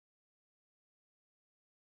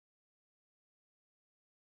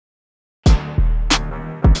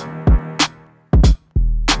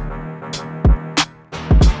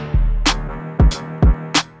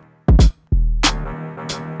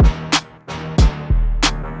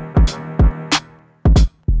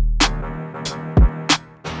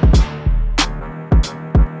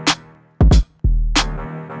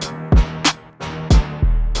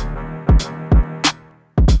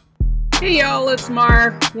it's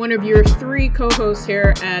Mar, one of your three co-hosts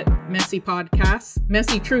here at Messy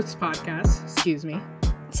Truths Podcast, excuse me.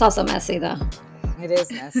 It's also messy, though. It is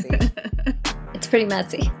messy. It's pretty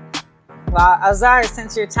messy. Well, Azar,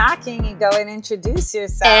 since you're talking, you go and introduce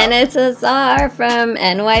yourself. And it's Azar from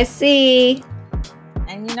NYC.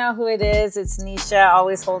 And you know who it is. It's Nisha,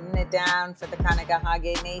 always holding it down for the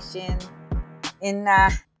Kanagahage Nation in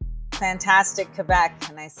fantastic Quebec.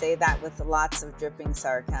 And I say that with lots of dripping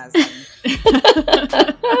sarcasm.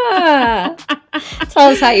 Tell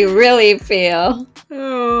us how you really feel.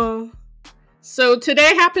 Oh. So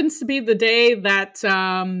today happens to be the day that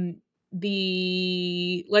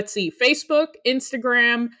Facebook,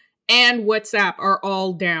 Instagram, and WhatsApp are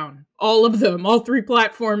all down. All of them, all three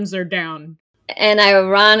platforms are down. And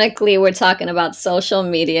ironically, we're talking about social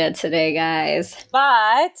media today, guys.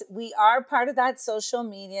 But we are part of that social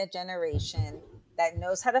media generation that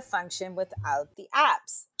knows how to function without the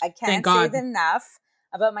apps. I can't say it enough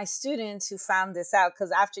about my students who found this out,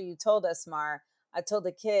 because after you told us, Mar, I told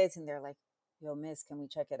the kids and they're like, yo, miss, can we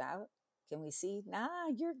check it out? Can we see? Nah,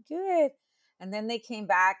 you're good. And then they came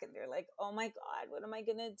back and they're like, oh my God, what am I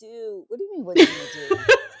going to do? What do you mean, what are you going to do?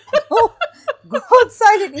 Go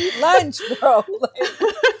outside and eat lunch, bro.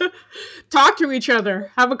 Talk to each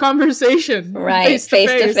other. Have a conversation. Right. Face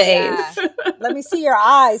to face. Yeah. Let me see your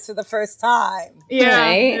eyes for the first time. Yeah.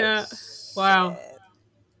 Right? Yeah. Wow.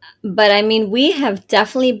 But I mean, we have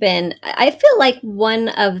definitely been, I feel like one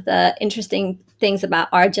of the interesting things about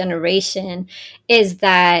our generation is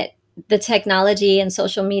that the technology and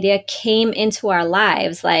social media came into our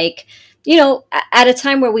lives, like, you know, at a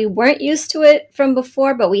time where we weren't used to it from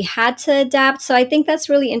before, but we had to adapt. So I think that's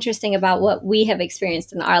really interesting about what we have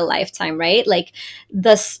experienced in our lifetime, right? Like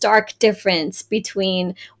the stark difference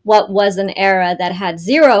between what was an era that had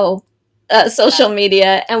zero social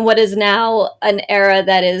media and what is now an era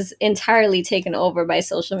that is entirely taken over by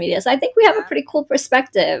social media. So I think we have a pretty cool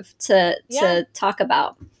perspective to talk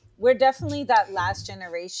about. We're definitely that last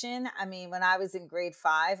generation. I mean, when I was in grade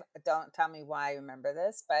 5, don't tell me why I remember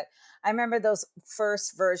this, but I remember those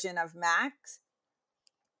first version of Macs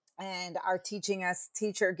and our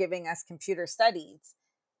teacher giving us computer studies.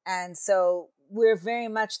 And so we're very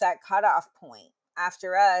much that cutoff point.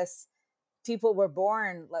 After us, people were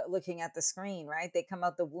born looking at the screen, right? They come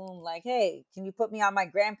out the womb like, hey, can you put me on my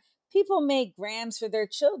gram? People make grams for their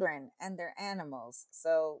children and their animals.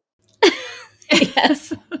 So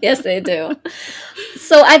Yes, they do.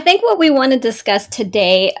 So I think what we want to discuss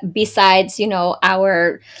today, besides, you know,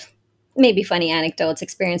 our maybe funny anecdotes,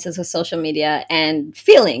 experiences with social media and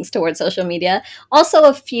feelings towards social media, also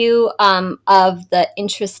a few of the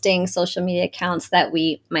interesting social media accounts that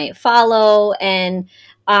we might follow. And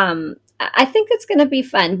I think it's going to be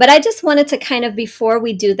fun. But I just wanted to kind of, before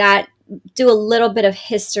we do that, do a little bit of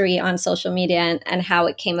history on social media and how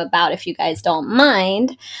it came about, if you guys don't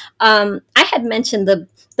mind. I had mentioned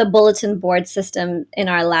the bulletin board system in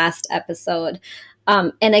our last episode.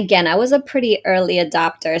 And again, I was a pretty early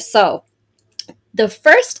adopter. So the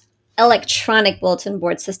first electronic bulletin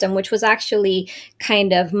board system, which was actually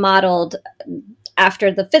kind of modeled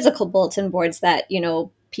after the physical bulletin boards that, you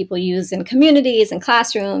know, people use in communities and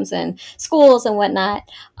classrooms and schools and whatnot,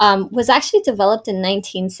 was actually developed in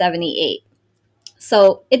 1978.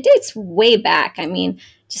 So it dates way back. I mean,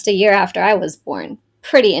 just a year after I was born.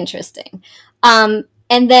 Pretty interesting. And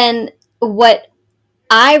then what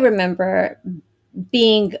I remember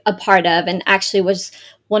being a part of, and actually was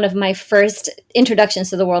one of my first introductions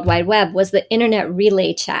to the World Wide Web, was the Internet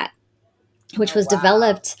Relay Chat, which was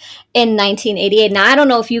developed in 1988. Now, I don't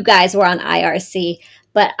know if you guys were on IRC,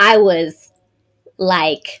 but I was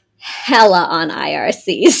like hella on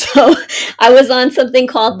IRC. So I was on something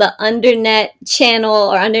called the Undernet channel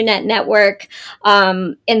or Undernet network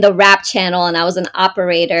in the rap channel. And I was an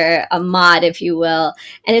operator, a mod, if you will.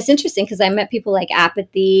 And it's interesting because I met people like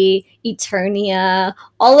Apathy, Eternia,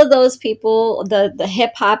 all of those people, the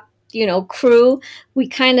hip hop, you know, crew. We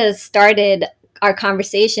kind of started our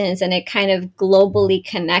conversations and it kind of globally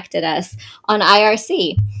connected us on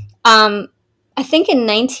IRC. I think in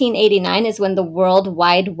 1989 is when the World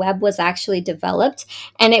Wide Web was actually developed,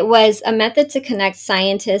 and it was a method to connect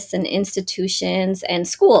scientists and institutions and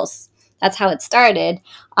schools. That's how it started.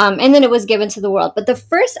 And then it was given to the world. But the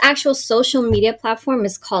first actual social media platform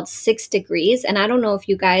is called 6 Degrees. And I don't know if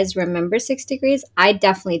you guys remember 6 Degrees. I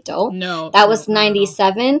definitely don't. No. That was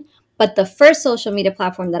 97. But the first social media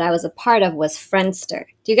platform that I was a part of was Friendster.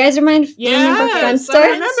 Do you guys remember Friendster? I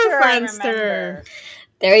remember Friendster.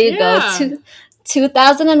 There you go.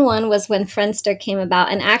 2001 was when Friendster came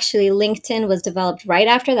about, and actually LinkedIn was developed right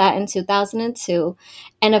after that in 2002.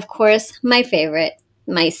 And of course, my favorite,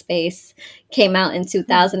 MySpace came out in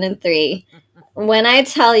 2003. When I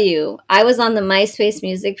tell you, I was on the MySpace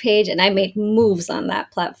music page and I made moves on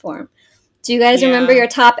that platform. Do you guys remember your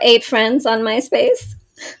top 8 friends on MySpace?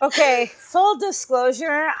 Okay, full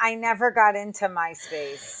disclosure, I never got into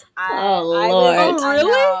MySpace. Lord.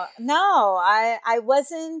 Really? No, I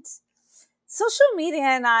wasn't. Social media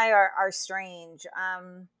and I are strange.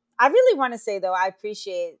 I really want to say, though, I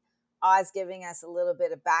appreciate Oz giving us a little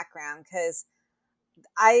bit of background, because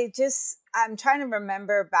I'm trying to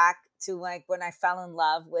remember back to like when I fell in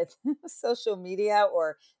love with social media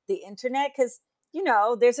or the internet, because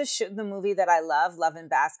there's the movie that I love, Love and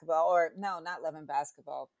Basketball, or no, not Love and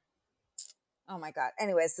Basketball. Oh my God.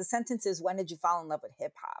 Anyways, the sentence is, when did you fall in love with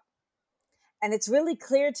hip hop? And it's really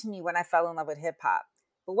clear to me when I fell in love with hip hop.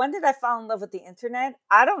 But when did I fall in love with the internet?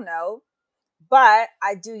 I don't know. But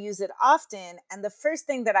I do use it often. And the first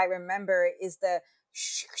thing that I remember is the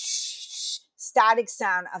static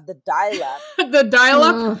sound of the dial-up. The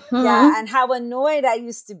dial-up? Mm-hmm. Yeah, and how annoyed I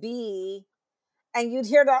used to be. And you'd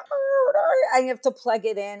hear that, and you have to plug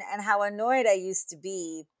it in, and how annoyed I used to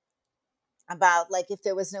be about like if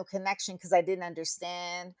there was no connection because I didn't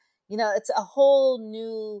understand. It's a whole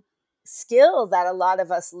new skill that a lot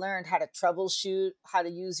of us learned, how to troubleshoot, how to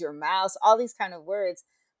use your mouse, all these kind of words.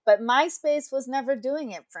 But MySpace was never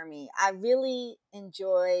doing it for me. I really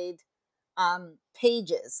enjoyed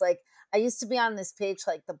pages. Like I used to be on this page,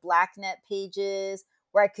 like the BlackNet pages,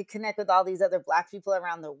 where I could connect with all these other Black people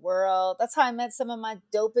around the world. That's how I met some of my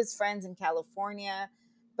dopest friends in California.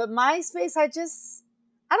 But MySpace, I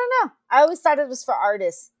don't know. I always thought it was for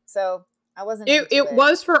artists. So I wasn't into it. It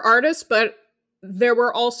was for artists, but there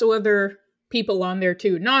were also other people on there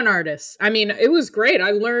too, non-artists. I mean, it was great.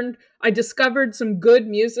 I discovered some good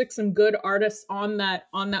music, some good artists on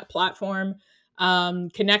that platform,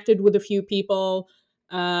 connected with a few people.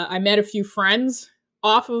 I met a few friends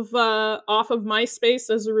off of MySpace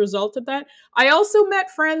as a result of that. I also met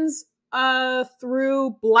friends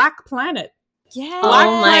through Black Planet. Yeah.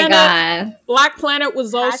 My God. Black Planet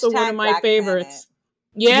was also one of my favorites. Planet.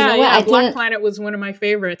 Yeah, Black Planet was one of my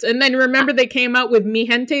favorites. And then remember they came out with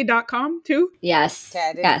mihente.com too? Yes.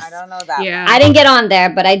 Okay, yes. I don't know that. Yeah. I didn't get on there,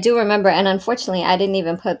 but I do remember, and unfortunately I didn't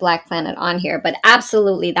even put Black Planet on here, but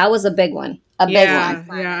absolutely that was a big one. Big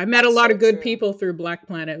one. Yeah, I met a lot of good people through Black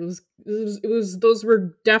Planet. It was those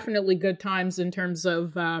were definitely good times in terms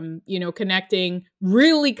of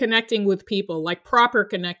really connecting with people, like proper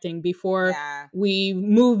connecting before we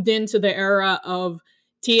moved into the era of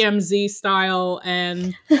TMZ style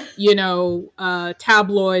and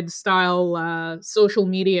tabloid style social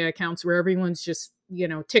media accounts where everyone's just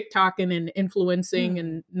TikToking and influencing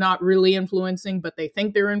and not really influencing, but they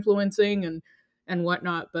think they're influencing and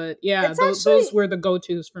whatnot. But yeah, those were the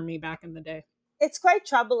go-tos for me back in the day. It's quite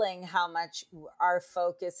troubling how much our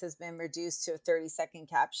focus has been reduced to a 30-second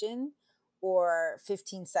caption or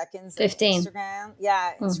 15 seconds. 15. Instagram.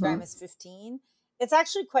 Yeah, Instagram is 15. It's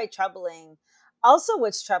actually quite troubling. Also,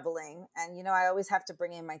 what's troubling, and I always have to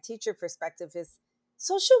bring in my teacher perspective, is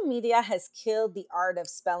social media has killed the art of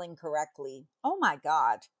spelling correctly. Oh my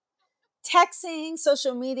God. Texting,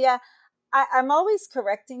 social media. I'm always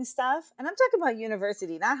correcting stuff. And I'm talking about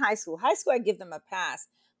university, not high school. High school, I give them a pass.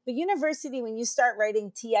 But university, when you start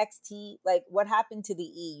writing TXT, like what happened to the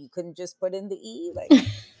E? You couldn't just put in the E? Like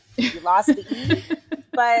you lost the E?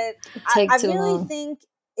 But I really think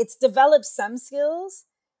it's developed some skills,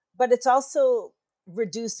 but it's also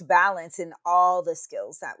reduced balance in all the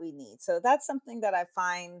skills that we need. So that's something that I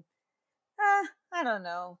find, I don't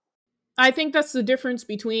know. I think that's the difference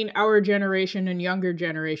between our generation and younger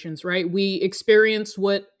generations, right? We experienced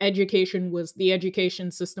what the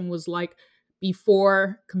education system was like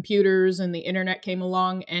before computers and the internet came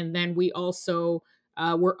along. And then we also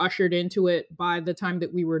were ushered into it by the time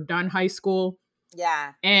that we were done high school.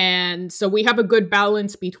 Yeah. And so we have a good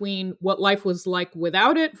balance between what life was like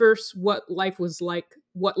without it versus what life is like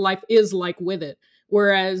with it.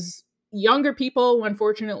 Whereas younger people,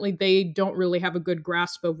 unfortunately, they don't really have a good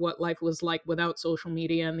grasp of what life was like without social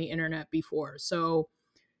media and the internet before. So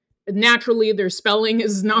naturally, their spelling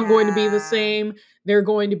is not going to be the same. They're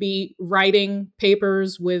going to be writing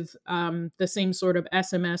papers with the same sort of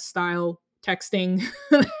SMS style texting,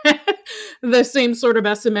 the same sort of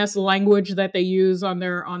SMS language that they use on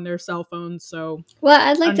their cell phones. So, well,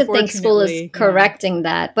 I'd like to think school is correcting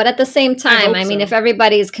that, but at the same time, I mean, if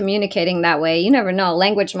everybody's communicating that way, you never know.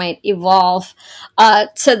 Language might evolve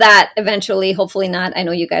to that eventually. Hopefully not. I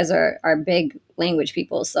know you guys are big language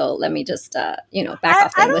people, so let me just back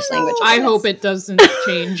off the English language. I hope it doesn't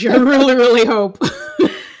change. I really, really hope.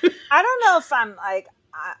 I don't know if I'm like.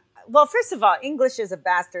 well, first of all, English is a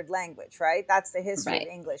bastard language, right? That's the history Right.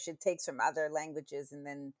 of English. It takes from other languages and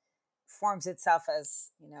then forms itself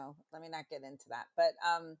as, let me not get into that. But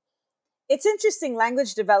it's interesting.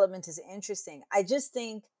 Language development is interesting. I just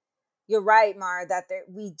think you're right, Mar, that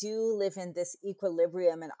we do live in this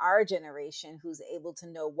equilibrium in our generation who's able to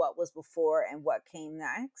know what was before and what came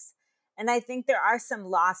next. And I think there are some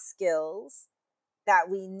lost skills that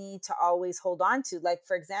we need to always hold on to. Like,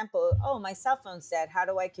 for example, oh, my cell phone's dead. How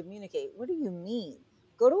do I communicate? What do you mean?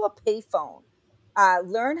 Go to a payphone.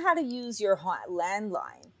 Learn how to use your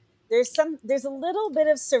landline. There's a little bit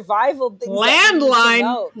of survival things that you need to Landline?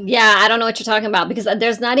 know. Yeah, I don't know what you're talking about because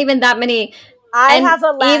there's not even that many. I And have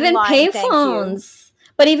a even landline, thank you. payphones.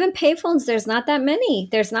 But even payphones, there's not that many.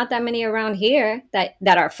 There's not that many around here that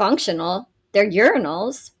are functional. They're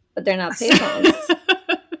urinals, but they're not payphones.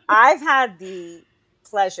 I've had the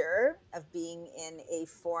pleasure of being in a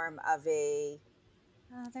form of they're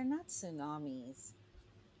not tsunamis.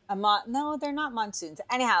 No, they're not monsoons.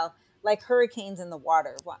 Anyhow, like hurricanes in the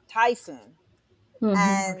water, typhoon. Mhm.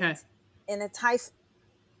 And Okay. in a typhoon,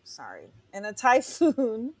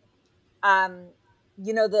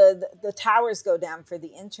 the towers go down for the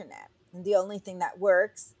internet, and the only thing that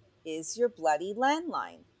works is your bloody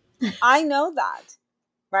landline. I know that,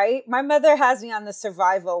 right? My mother has me on the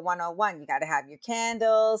survival 101. You got to have your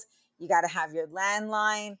candles, you got to have your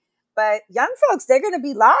landline. But young folks, they're going to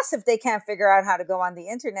be lost if they can't figure out how to go on the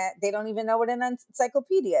internet. They don't even know what an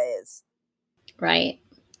encyclopedia is. Right.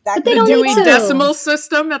 That But they The don't Dewey need to. Decimal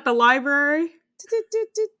System at the library?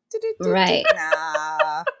 Right.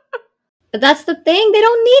 Nah. But that's the thing. They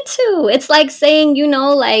don't need to. It's like saying,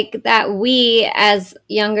 like that we as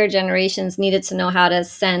younger generations needed to know how to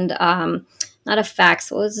send, not a fax.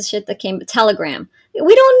 What was the shit that came? Telegram.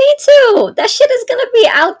 We don't need to. That shit is going to be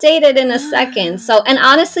outdated in a second. So, and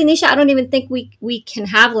honestly, Nisha, I don't even think we can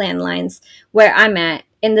have landlines where I'm at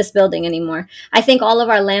in this building anymore. I think all of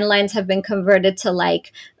our landlines have been converted to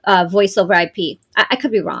like voice over IP. I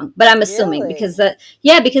could be wrong, but I'm assuming Really? because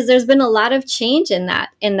there's been a lot of change in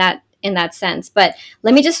that sense. But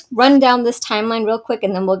let me just run down this timeline real quick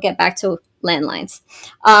and then we'll get back to landlines.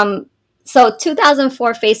 So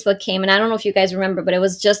 2004 Facebook came, and I don't know if you guys remember, but it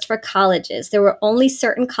was just for colleges. There were only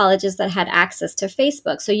certain colleges that had access to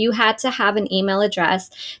Facebook. So you had to have an email address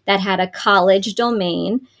that had a college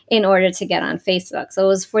domain in order to get on Facebook. So it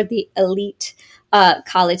was for the elite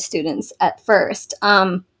college students at first.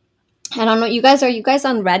 I don't know. Are you guys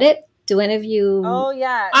on Reddit? Do any of you? Oh,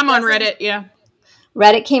 yeah. I'm on Reddit, yeah.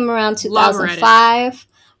 Reddit came around 2005,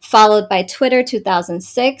 followed by Twitter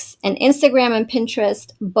 2006, and Instagram and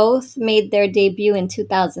Pinterest both made their debut in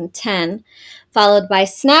 2010, followed by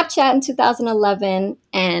Snapchat in 2011,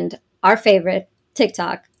 and our favorite,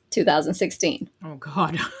 TikTok, 2016. Oh,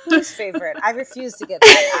 God. Whose favorite? I refuse to get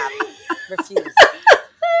that app. Refuse.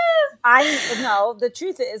 The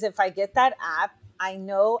truth is, if I get that app, I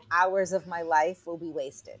know hours of my life will be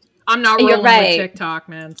wasted. I'm not You're rolling right. with TikTok,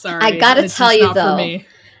 man. Sorry. I gotta It's tell just you, not for though, me.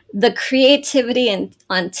 the creativity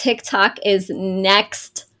on TikTok is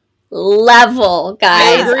next level,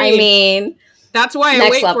 guys. agree. I mean, That's why I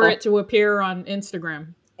Next wait level. for it to appear on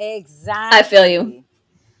Instagram. Exactly. I feel you.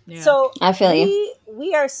 Yeah. So I feel you.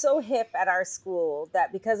 we are so hip at our school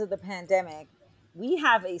that because of the pandemic, we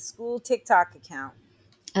have a school TikTok account.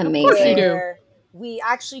 Amazing. course we do. Where we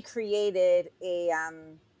actually created a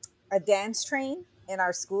dance train in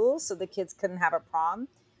our school so the kids couldn't have a prom,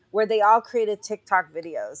 where they all created TikTok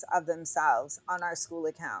videos of themselves on our school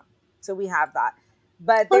account. So we have that.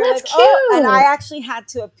 But they were that's like, oh, and cute. I actually had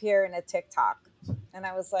to appear in a TikTok. And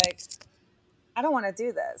I was like, I don't want to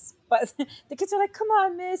do this. But the kids were like, come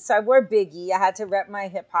on, miss. So I wore Biggie. I had to rep my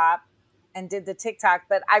hip hop and did the TikTok.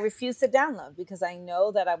 But I refused to download because I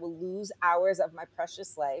know that I will lose hours of my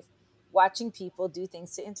precious life watching people do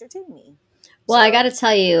things to entertain me. Well, I got to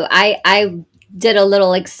tell you, I did a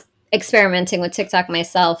little experimenting with TikTok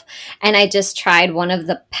myself, and I just tried one of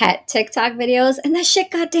the pet TikTok videos, and that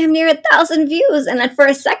shit got damn near 1,000 views. And then for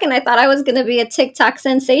a second, I thought I was going to be a TikTok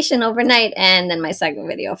sensation overnight, and then my second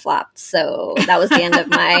video flopped. So that was the end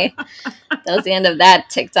of that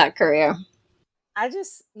TikTok career. I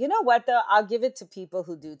just, you know what, though? I'll give it to people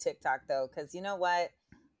who do TikTok, though, because you know what?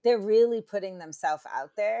 They're really putting themselves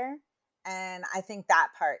out there. And I think that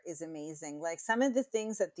part is amazing. Like some of the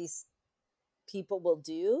things that these people will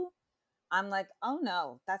do, I'm like, oh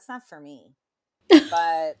no, that's not for me.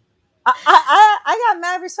 But I got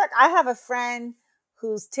mad respect. I have a friend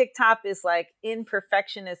whose TikTok is like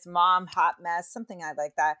imperfectionist mom, hot mess, something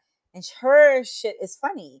like that. And her shit is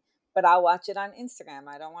funny, but I'll watch it on Instagram.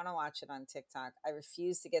 I don't want to watch it on TikTok. I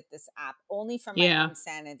refuse to get this app only for my own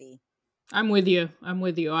sanity. I'm with you.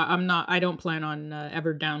 I'm not. I don't plan on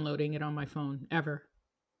ever downloading it on my phone ever.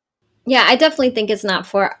 Yeah, I definitely think it's not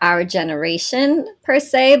for our generation per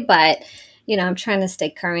se, but I'm trying to stay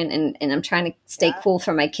current and I'm trying to stay Yeah. cool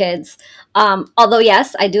for my kids. Although,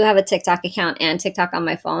 yes, I do have a TikTok account and TikTok on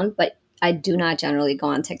my phone, but I do not generally go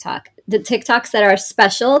on TikTok. The TikToks that are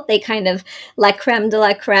special, they kind of la creme de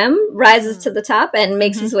la creme rises to the top and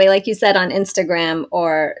makes its way, like you said, on Instagram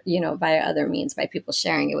or, via other means by people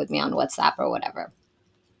sharing it with me on WhatsApp or whatever.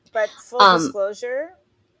 But full disclosure,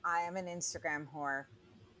 I am an Instagram whore.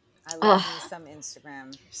 I love me some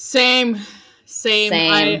Instagram. Same.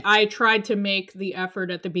 I tried to make the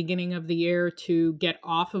effort at the beginning of the year to get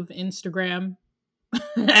off of Instagram.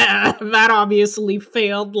 That obviously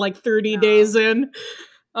failed like 30 days in.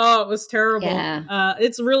 Oh, it was terrible. Yeah.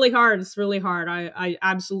 It's really hard. I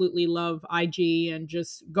absolutely love IG and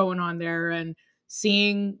just going on there and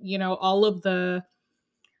seeing, all of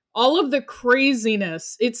the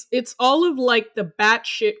craziness. It's all of like the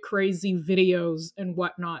batshit crazy videos and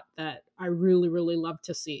whatnot that I really, really love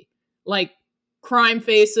to see. Like Crime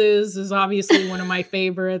Faces is obviously one of my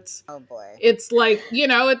favorites. Oh boy. It's like,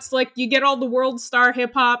 it's like you get all the world star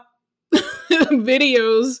hip hop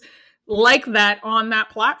videos like that on that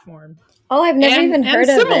platform. Oh, I've never even heard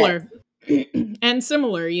of it. And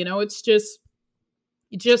similar, it's just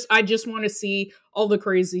I just want to see all the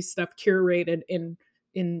crazy stuff curated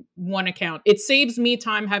in one account. It saves me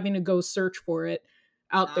time having to go search for it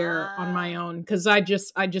out there on my own because I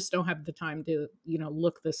just don't have the time to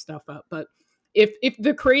look this stuff up. But if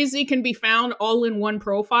the crazy can be found all in one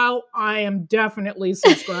profile, I am definitely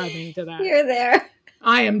subscribing to that. You're there.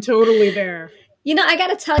 I am totally there. I got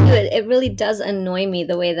to tell you, it really does annoy me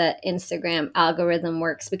the way that Instagram algorithm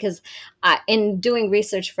works because in doing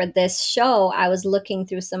research for this show, I was looking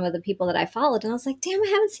through some of the people that I followed and I was like, damn, I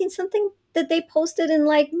haven't seen something that they posted in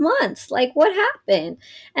like months. Like, what happened?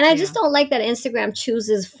 And I just don't like that Instagram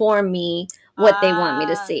chooses for me what they want me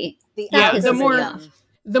to see.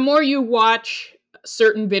 The more you watch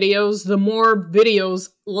certain videos, the more videos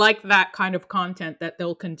like that kind of content that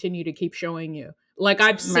they'll continue to keep showing you. Like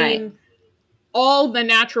I've seen all the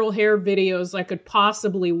natural hair videos I could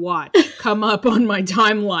possibly watch come up on my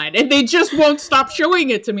timeline and they just won't stop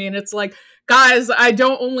showing it to me. And it's like, guys, I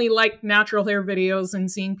don't only like natural hair videos and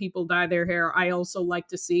seeing people dye their hair. I also like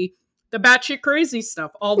to see the batshit crazy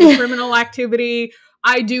stuff, all the criminal activity.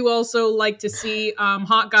 I do also like to see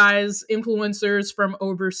hot guys, influencers from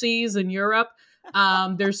overseas in Europe.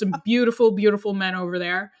 There's some beautiful, beautiful men over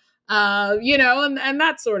there, and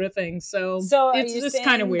that sort of thing. So it's just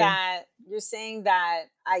kind of weird. You're saying that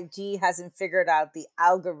IG hasn't figured out the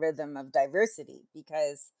algorithm of diversity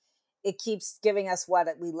because it keeps giving us what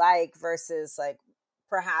we like versus like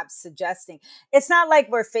perhaps suggesting. It's not like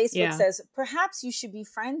where Facebook says, perhaps you should be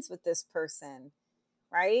friends with this person,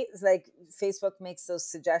 right? It's like Facebook makes those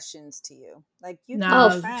suggestions to you. Like you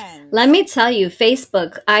can be friends. Let me tell you,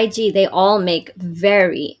 Facebook, IG, they all make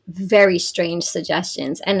very, very strange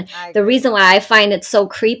suggestions. And the reason why I find it so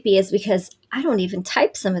creepy is because I don't even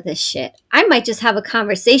type some of this shit. I might just have a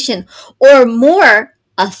conversation or more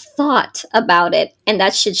a thought about it. And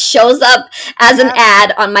that shit shows up as an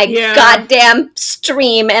ad on my goddamn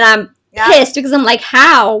stream. And I'm pissed because I'm like,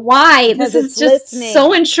 how? Why? Because this is just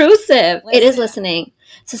so intrusive. It is listening.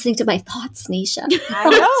 It's listening to my thoughts, Nisha. I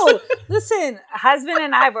know. Listen, husband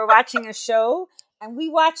and I were watching a show and we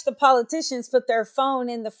watched the politicians put their phone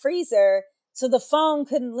in the freezer so the phone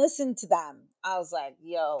couldn't listen to them. I was like,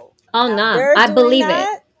 yo. Oh, no. I believe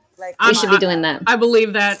it. Like, we should be doing that. I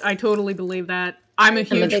believe that. I totally believe that. I'm a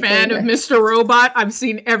huge fan of Mr. Robot. I've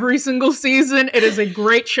seen every single season. It is a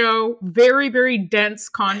great show. Very, very dense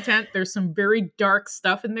content. There's some very dark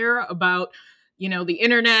stuff in there about, the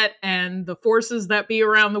internet and the forces that be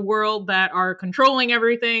around the world that are controlling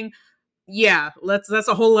everything. Yeah, that's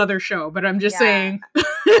a whole other show. But I'm just saying,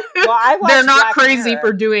 well, they're not crazy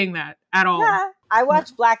for doing that at all. Yeah, I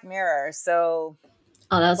watch Black Mirror, so.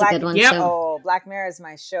 Oh, that was a good one too. Oh, Black Mirror is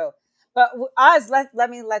my show. But Oz, let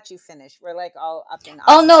me let you finish. We're like all up in.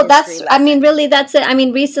 Oh no, really, that's it. I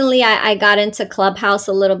mean, recently I got into Clubhouse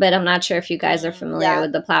a little bit. I'm not sure if you guys are familiar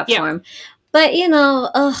with the platform, but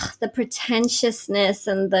the pretentiousness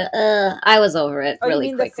and I was over it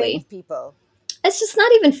really quickly. The fake people. It's just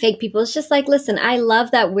not even fake people. It's just like, listen, I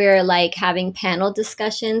love that we're like having panel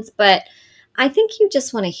discussions, but I think you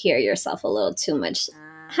just want to hear yourself a little too much.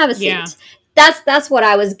 Have a seat. Yeah. That's what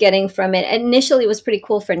I was getting from it. Initially, it was pretty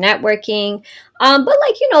cool for networking. But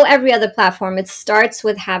like, every other platform, it starts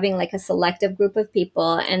with having like a selective group of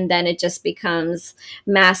people and then it just becomes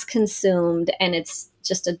mass consumed and it's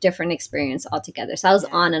just a different experience altogether. So I was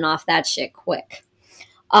on and off that shit quick.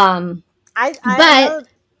 I But know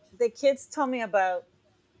the kids told me about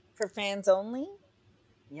for fans only.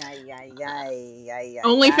 Yeah.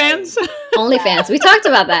 OnlyFans. OnlyFans, we talked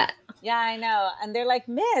about that. Yeah, I know. And they're like,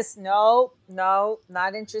 Miss, no,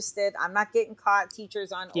 not interested. I'm not getting caught.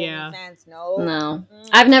 Teachers on Yeah. OnlyFans, no. No,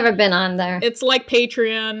 I've never been on there. It's like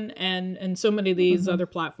Patreon and so many of these other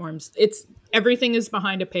platforms. It's everything is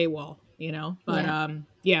behind a paywall, you know. But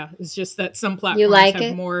it's just that some platforms like have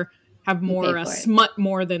it? more smut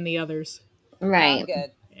more than the others. Right. Not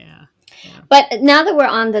good. Yeah. But now that we're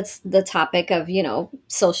on the topic of,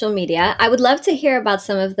 social media, I would love to hear about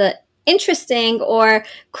some of the interesting or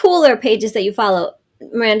cooler pages that you follow.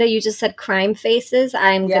 Miranda, you just said Crime Faces.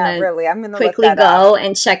 I'm gonna quickly go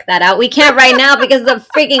and check that out. We can't right now because the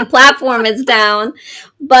freaking platform is down.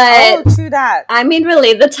 But true that. I mean,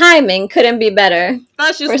 really, the timing couldn't be better.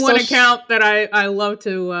 That's just one account that I love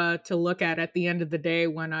to look at the end of the day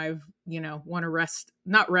when I've want to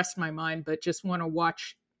not rest my mind, but just want to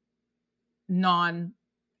watch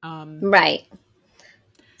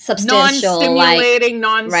substantial, non-stimulating,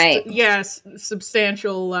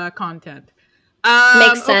 substantial content.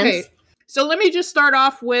 Makes sense. Okay. So let me just start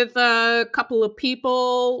off with a couple of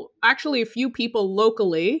people, actually a few people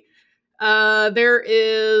locally. There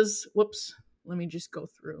is, let me just go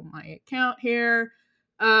through my account here.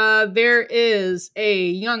 There is a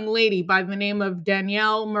young lady by the name of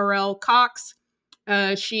Danielle Morel Cox.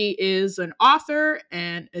 She is an author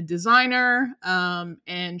and a designer,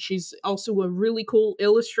 and she's also a really cool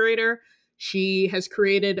illustrator. She has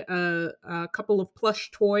created a couple of plush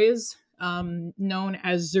toys known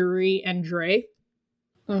as Zuri and Dre,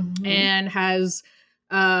 and has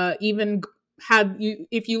even had,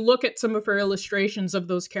 if you look at some of her illustrations of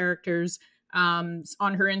those characters, on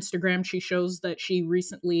her Instagram, she shows that she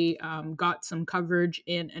recently got some coverage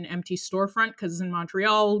in an empty storefront, because in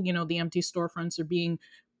Montreal, the empty storefronts are being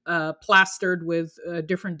plastered with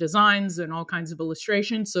different designs and all kinds of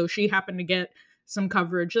illustrations. So she happened to get some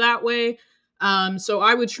coverage that way. So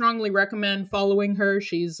I would strongly recommend following her.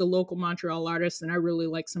 She's a local Montreal artist, and I really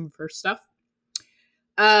like some of her stuff.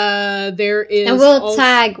 There is, and we'll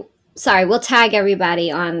tag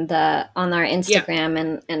everybody on our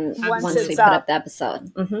Instagram and once we put up the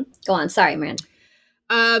episode. Go on. Sorry, Miranda.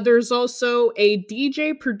 There's also a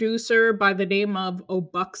DJ producer by the name of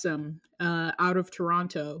Obuxom out of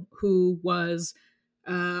Toronto, who was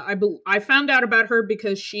I found out about her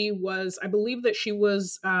because I believe that she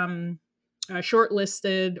was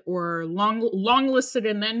shortlisted or long listed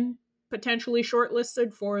and then potentially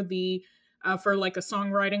shortlisted for the for like a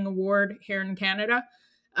songwriting award here in Canada.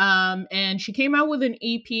 And she came out with an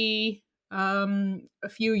EP a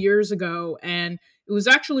few years ago, and it was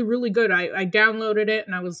actually really good. I downloaded it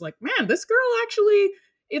and I was like, man, this girl actually,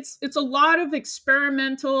 it's a lot of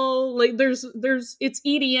experimental, like it's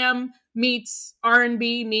EDM meets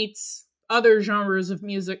R&B meets other genres of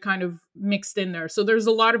music kind of mixed in there. So there's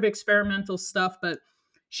a lot of experimental stuff, but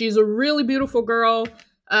she's a really beautiful girl.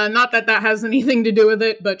 Not that has anything to do with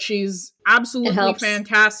it, but she's absolutely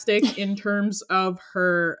fantastic in terms of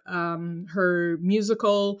her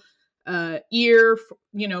musical ear,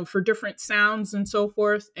 for different sounds and so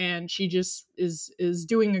forth. And she just is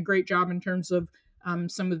doing a great job in terms of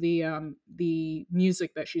some of the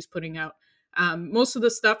music that she's putting out. Most of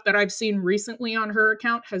the stuff that I've seen recently on her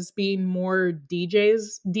account has been more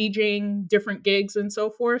DJing different gigs and so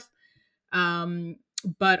forth.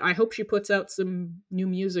 But I hope she puts out some new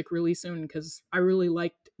music really soon, because I really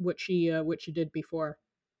liked what she did before.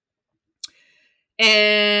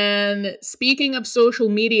 And speaking of social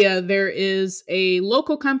media, there is a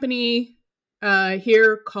local company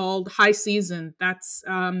here called High Season. That's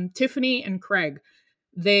Tiffany and Craig.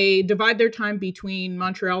 They divide their time between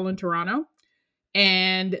Montreal and Toronto.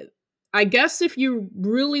 And I guess if you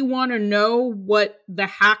really want to know what the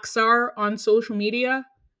hacks are on social media,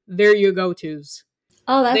 they're your go-tos.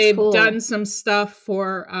 Oh, that's cool. They've done some stuff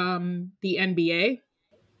for the NBA.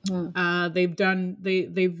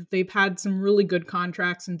 They've had some really good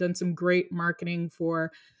contracts and done some great marketing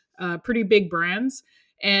for pretty big brands.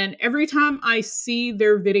 And every time I see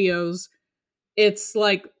their videos, it's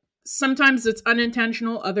like, sometimes it's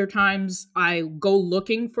unintentional. Other times I go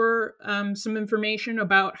looking for some information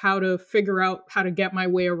about how to figure out how to get my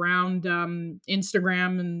way around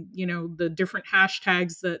Instagram and, the different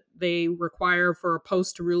hashtags that they require for a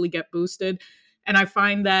post to really get boosted. And I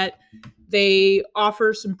find that they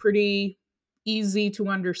offer some pretty easy to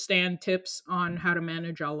understand tips on how to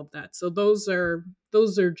manage all of that. So those are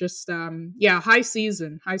just High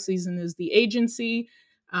Season. High Season is the agency.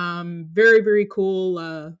 Very, very cool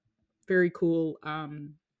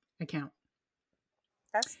account.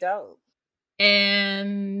 That's dope.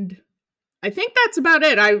 And I think that's about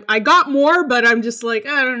it. I got more, but I'm just like,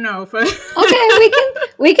 I don't know if I... Okay,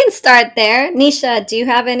 we can start there. Nisha, do you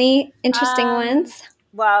have any interesting ones?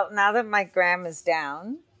 Well, now that my gram is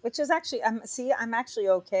down, which is actually, I'm actually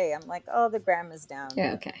okay. I'm like, oh, the gram is down.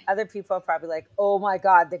 Yeah, okay. Other people are probably like, oh my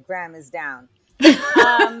God, the gram is down.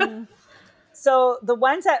 So the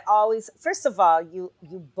ones that always, first of all, you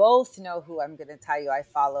both know who I'm going to tell you I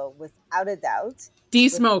follow without a doubt.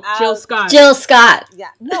 D-Smoke, Jill Scott. Jill Scott. Yeah.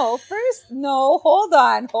 No, hold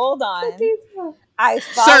on. I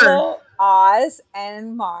follow Oz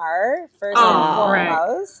and Mar first and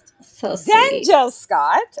foremost. Right. So sweet. Then Jill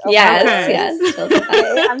Scott. Okay. Yes. Jill Scott.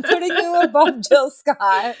 Okay, I'm putting you above Jill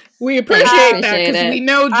Scott. We appreciate that because we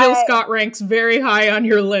know Jill Scott ranks very high on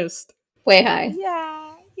your list. Way high.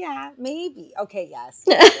 Yeah, maybe. Okay, yes,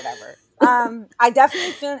 whatever. I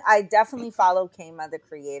definitely follow Kama the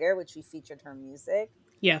creator, which we featured her music.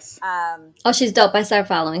 Yes. She's dope. I started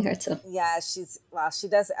following her too. Yeah, she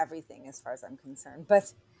does everything as far as I'm concerned.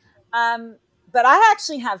 But I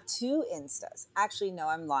actually have 2 Instas. Actually, no,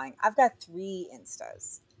 I'm lying. I've got 3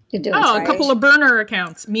 Instas. You're doing a couple of burner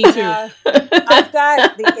accounts. Me too. I've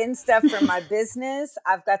got the Insta for my business.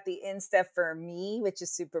 I've got the Insta for me, which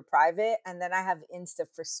is super private. And then I have Insta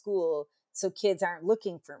for school. So kids aren't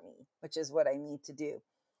looking for me, which is what I need to do.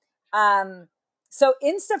 So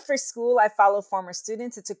Insta for school, I follow former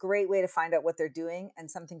students. It's a great way to find out what they're doing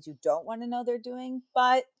and some things you don't want to know they're doing,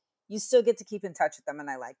 but you still get to keep in touch with them. And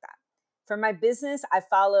I like that. For my business, I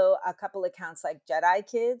follow a couple accounts like Jedi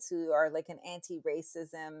Kids, who are like an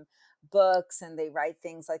anti-racism books, and they write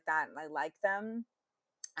things like that, and I like them.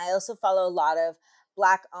 I also follow a lot of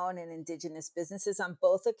Black-owned and Indigenous businesses on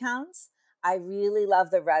both accounts. I really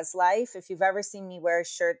love the Res Life. If you've ever seen me wear a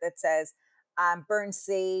shirt that says burn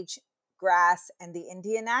sage, grass, and the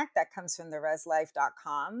Indian Act, that comes from the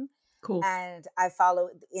reslife.com. Cool. And I follow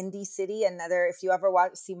Indie City, if you ever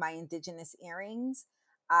see my Indigenous earrings,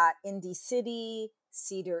 Indie City,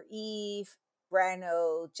 Cedar Eve,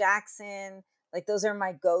 Brano Jackson, like those are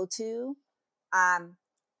my go-to.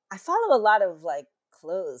 I follow a lot of like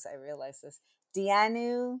clothes. I realize this.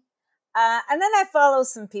 Dianu. And then I follow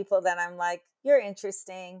some people that I'm like, you're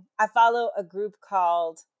interesting. I follow a group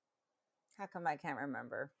called, how come I can't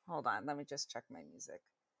remember? Hold on. Let me just check my music.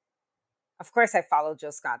 Of course I follow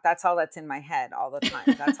Jill Scott. That's all that's in my head all the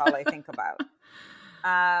time. That's all I think about.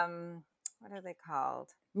 What are they called?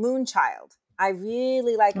 Moonchild. I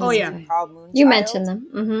really like this group called Moonchild. You mentioned them.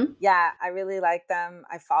 Mm-hmm. Yeah, I really like them.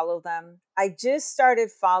 I follow them. I just started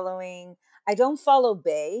following. I don't follow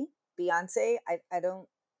Beyonce. I don't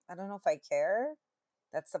know if I care.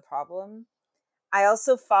 That's the problem. I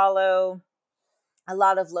also follow a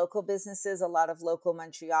lot of local businesses, a lot of local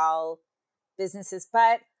Montreal businesses,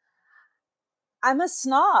 but I'm a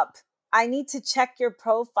snob. I need to check your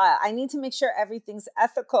profile. I need to make sure everything's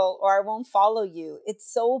ethical or I won't follow you. It's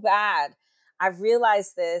so bad. I've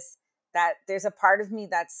realized this, that there's a part of me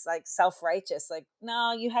that's like self-righteous. Like,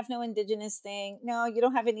 no, you have no Indigenous thing. No, you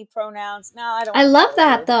don't have any pronouns. No, I don't. I love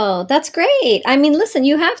that though. That's great. I mean, listen,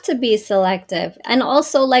 you have to be selective. And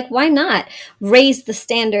also, like, why not raise the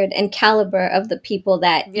standard and caliber of the people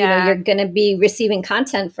that, you know, you're going to be receiving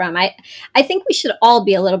content from? I think we should all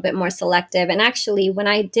be a little bit more selective. And actually, when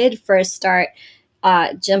I did first start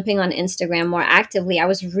jumping on Instagram more actively, I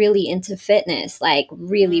was really into fitness, like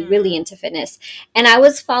really into fitness. And I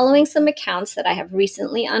was following some accounts that I have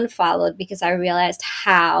recently unfollowed because I realized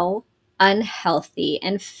how unhealthy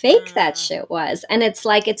and fake that shit was. And it's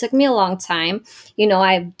like, it took me a long time. You know,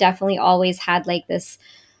 I've definitely always had like this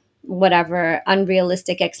whatever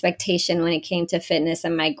unrealistic expectation when it came to fitness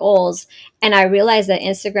and my goals. And I realized that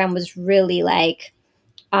Instagram was really like,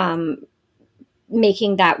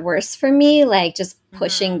 making that worse for me, like just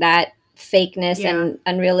pushing that fakeness and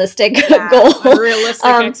unrealistic goal. Unrealistic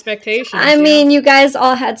expectations. I mean, you guys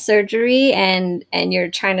all had surgery and you're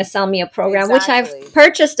trying to sell me a program, which I've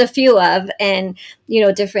purchased a few of, and, you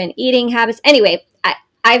know, different eating habits. Anyway,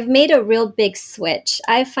 I've made a real big switch,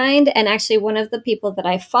 I find. And actually one of the people that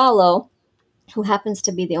I follow, who happens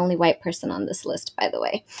to be the only white person on this list, by the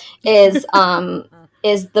way, is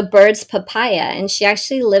the Birds Papaya. And she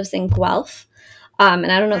actually lives in Guelph.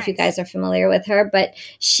 And I don't know if you guys are familiar with her, but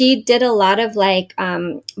she did a lot of like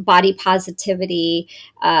body positivity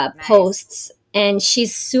posts, and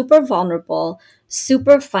she's super vulnerable,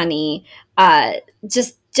 super funny,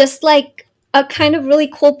 just like a kind of really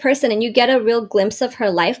cool person, and you get a real glimpse of her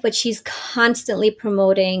life, but she's constantly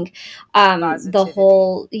promoting the Positivity.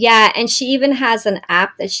 whole, yeah. And she even has an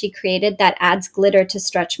app that she created that adds glitter to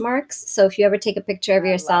stretch marks. So if you ever take a picture of I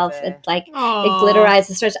love yourself, it. it's like it Oh,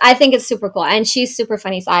 glitterizes stretch. I think it's super cool, and she's super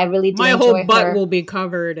funny, so I really do my whole enjoy butt her. will be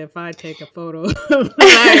covered if I take a photo of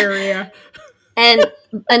that area. And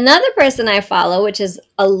another person I follow, which is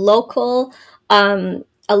a local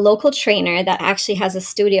trainer that actually has a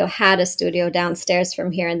studio, had a studio downstairs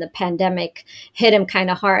from here, and the pandemic hit him kind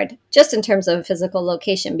of hard, just in terms of physical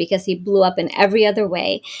location, because he blew up in every other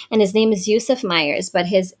way. And his name is Yusuf Myers, but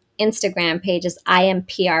his Instagram page is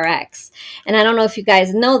IMPRX. And I don't know if you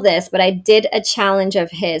guys know this, but I did a challenge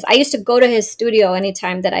of his. I used to go to his studio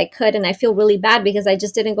anytime that I could, and I feel really bad because I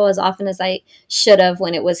just didn't go as often as I should have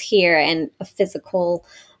when it was here and a physical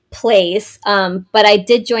place. But I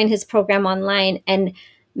did join his program online, and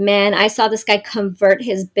man, I saw this guy convert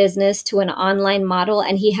his business to an online model,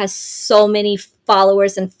 and he has so many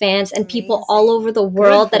followers and fans and people all Amazing. over the Good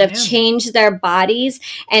world for that have him. changed their bodies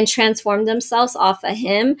and transformed themselves off of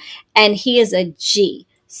him. And he is a G.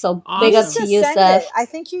 So You big up used Awesome. to to send it. Yusuf. I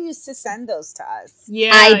think you used to send those to us. I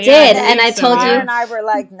Yeah, I did. And And believe I so. told Tamara you, and I were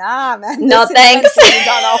like, nah, man, no this thanks. influencer is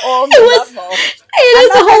on a whole it new was, level. it I'm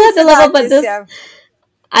is a not whole ready other for level, that but just this, yet.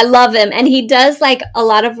 I love him. And he does like a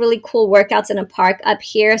lot of really cool workouts in a park up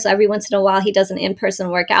here. So every once in a while he does an in-person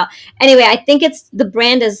workout. Anyway, I think it's the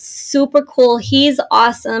brand is super cool. He's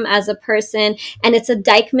awesome as a person, and it's a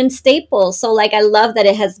Dykeman staple. So like I love that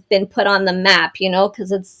it has been put on the map,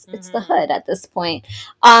 because it's the Mm-hmm. hood at this point.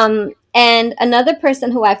 And another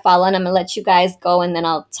person who I follow, and I'm gonna let you guys go and then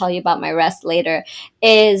I'll tell you about my rest later,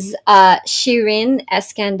 is Shirin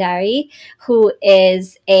Eskandari, who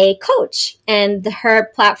is a coach. And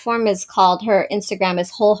her platform is called, her Instagram is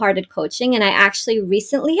Wholehearted Coaching. And I actually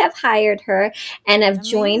recently have hired her and have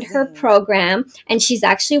joined her Amazing. program. And she's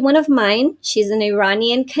actually one of mine. She's an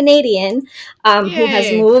Iranian Canadian who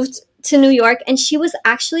has Yay. moved to New York. And she was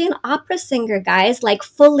actually an opera singer, guys, like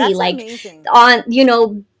fully, That's like amazing.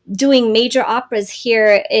 on, doing major operas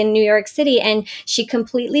here in New York City. And she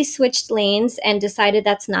completely switched lanes and decided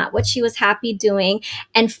that's not what she was happy doing.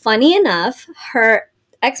 And funny enough, her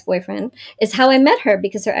ex-boyfriend is how I met her,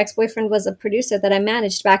 because her ex-boyfriend was a producer that I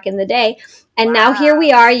managed back in the day. And now here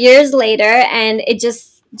we Wow. are years later, and it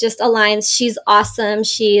just aligns. She's awesome.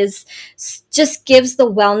 She is just gives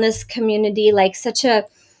the wellness community like such a,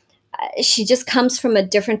 she just comes from a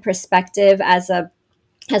different perspective as a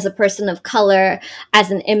person of color, as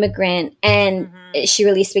an immigrant, and Mm-hmm. she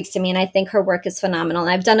really speaks to me. And I think her work is phenomenal.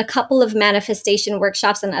 And I've done a couple of manifestation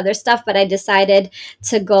workshops and other stuff, but I decided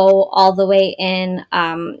to go all the way in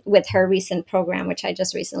with her recent program, which I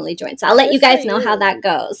just recently joined. So I'll let Good you for guys know how you. that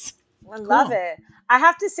goes. I love Cool. it. I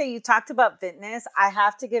have to say, you talked about fitness. I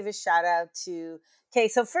have to give a shout out to, okay,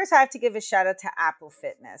 so first I have to give a shout out to Apple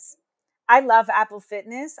Fitness. I love Apple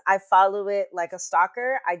Fitness. I follow it like a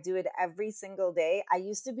stalker. I do it every single day. I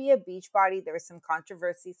used to be a Beachbody. There was some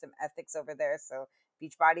controversy, some ethics over there. So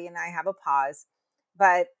Beachbody and I have a pause.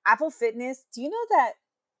 But Apple Fitness, do you know that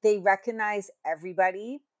they recognize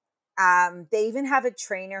everybody? They even have a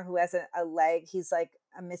trainer who has a leg. He's like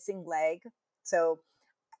a missing leg. So,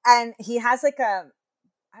 and he has like a,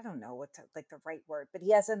 I don't know what to, like the right word, but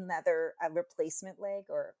he has another a replacement leg,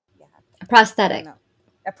 or yeah, I don't Prosthetic. know,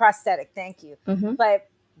 a prosthetic. Thank you. Mm-hmm. But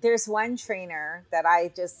there's one trainer that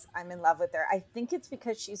I'm in love with her. I think it's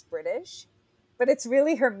because she's British, but it's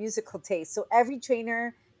really her musical taste. So every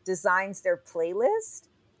trainer designs their playlist.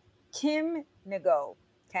 Kim Nago.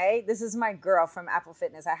 Okay, this is my girl from Apple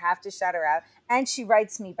Fitness. I have to shout her out, and she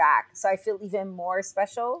writes me back, so I feel even more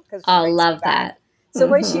special because she I writes me love back. that. So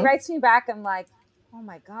when she Mm-hmm. writes me back, I'm like, oh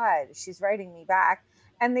my god, she's writing me back.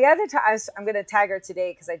 And the other time, I'm going to tag her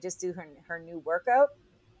today because I just do her new workout.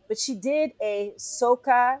 But she did a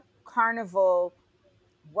Soca Carnival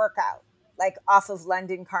workout, like off of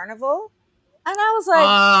London Carnival, and I was like,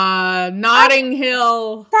 I, Notting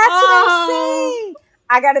Hill. that's what I'm Oh, saying.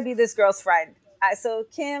 I got to be this girl's friend. So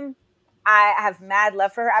Kim, I have mad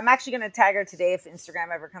love for her. I'm actually going to tag her today if Instagram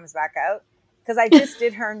ever comes back out, because I just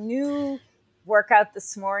did her new workout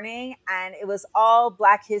this morning, and it was all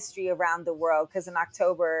Black history around the world, because in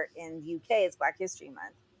October in the UK it's Black History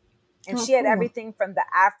Month. And Oh, she had cool. everything from the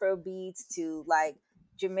Afro beats to like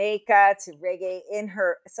Jamaica to reggae in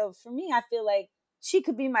her. So for me, I feel like she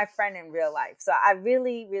could be my friend in real life. So I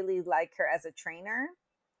really, really like her as a trainer.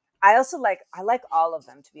 I like all of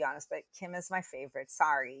them, to be honest, but Kim is my favorite.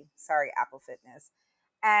 Sorry, Apple Fitness.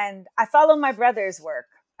 And I follow my brother's work.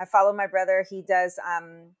 I follow my brother. He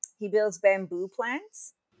builds bamboo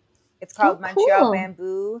plants. It's Oh, called Montreal cool.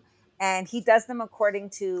 Bamboo. and he does them according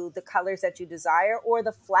to the colors that you desire or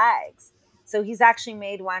the flags. So he's actually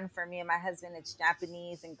made one for me and my husband. It's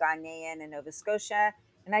Japanese and Ghanaian and Nova Scotia.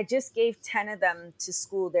 And I just gave 10 of them to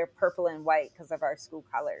school. They're purple and white because of our school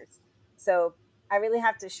colors. So I really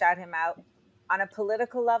have to shout him out. On a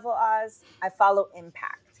political level, Oz, I follow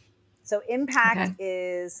Impact. So Impact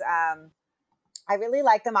is, I really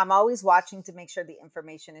like them. I'm always watching to make sure the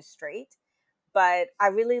information is straight. But I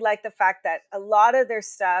really like the fact that a lot of their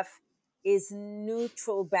stuff is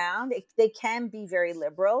neutral bound. They can be very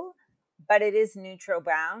liberal, but it is neutral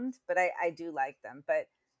bound. But I do like them. But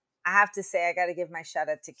I have to say, I got to give my shout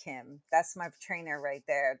out to Kim. That's my trainer right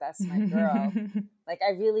there. That's my girl. Like,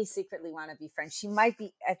 I really secretly want to be friends. She might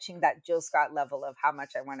be etching that Jill Scott level of how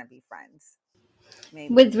much I want to be friends.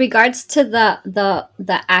 Maybe. With regards to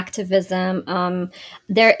the activism,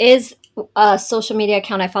 there is a social media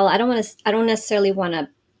account I follow. I don't necessarily want to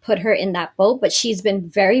put her in that boat, but she's been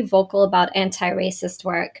very vocal about anti-racist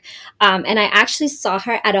work. And I actually saw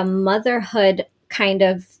her at a motherhood kind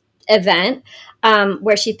of event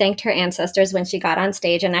where she thanked her ancestors when she got on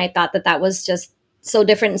stage. And I thought that was just so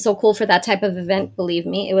different and so cool for that type of event. Believe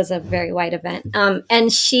me, it was a very wide event.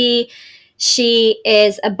 And she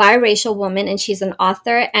is a biracial woman, and she's an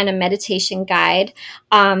author and a meditation guide.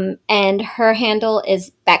 And her handle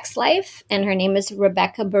is Beck's Life, and her name is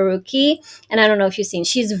Rebecca Baruki. And I don't know if you've seen,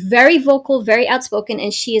 she's very vocal, very outspoken,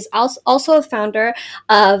 and she is also a founder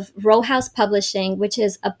of Row House Publishing, which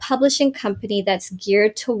is a publishing company that's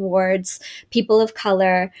geared towards people of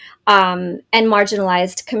color and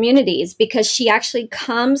marginalized communities, because she actually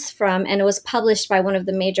comes from, and it was published by one of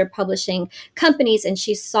the major publishing companies, and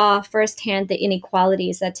she saw firsthand the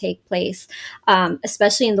inequalities that take place,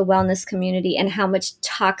 especially in the wellness community, and how much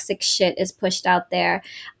toxic shit is pushed out there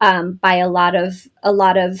by a lot of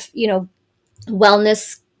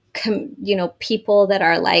wellness people that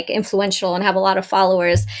are like influential and have a lot of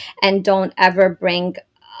followers and don't ever bring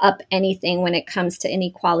up anything when it comes to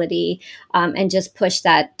inequality, and just push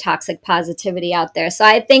that toxic positivity out there. So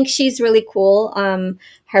I think she's really cool.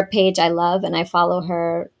 Her page I love, and I follow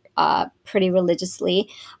her pretty religiously.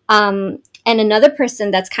 And another person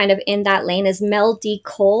that's kind of in that lane is Mel D.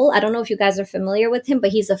 Cole. I don't know if you guys are familiar with him, but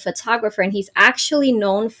he's a photographer, and he's actually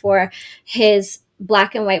known for his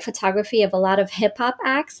black and white photography of a lot of hip hop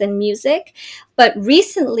acts and music. But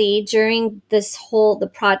recently, during this whole,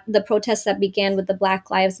 the protests that began with the Black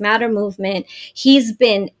Lives Matter movement, he's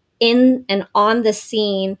been in and on the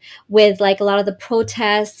scene with like a lot of the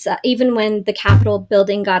protests, even when the Capitol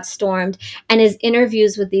building got stormed, and his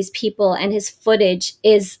interviews with these people and his footage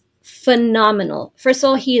is phenomenal. First of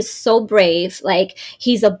all, he is so brave. Like,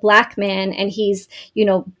 he's a black man, and he's,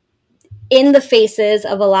 in the faces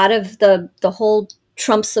of a lot of the whole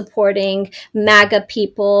Trump supporting MAGA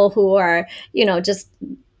people who are, just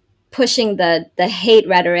pushing the hate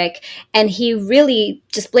rhetoric. And he really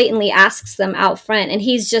just blatantly asks them out front. And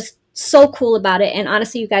he's just so cool about it. And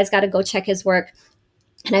honestly, you guys got to go check his work.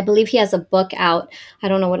 And I believe he has a book out. I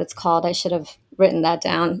don't know what it's called. I should have written that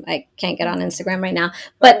down. I can't get on Instagram right now.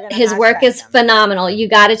 But his work is phenomenal. You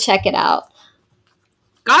got to check it out.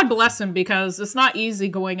 God bless him, because it's not easy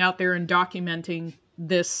going out there and documenting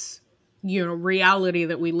this, reality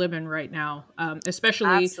that we live in right now,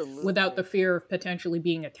 especially without the fear of potentially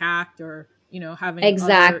being attacked or, having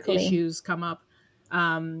other issues come up.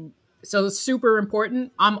 So it's super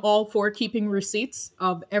important. I'm all for keeping receipts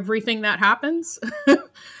of everything that happens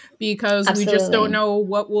because we just don't know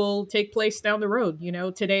what will take place down the road.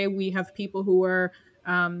 Today we have people who are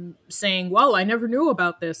saying, well, I never knew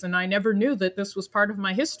about this, and I never knew that this was part of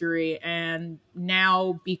my history. And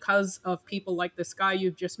now, because of people like this guy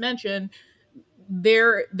you've just mentioned,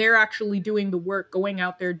 they're actually doing the work, going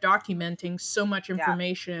out there, documenting so much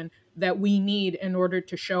information that we need in order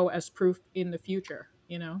to show as proof in the future,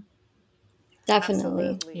 Definitely.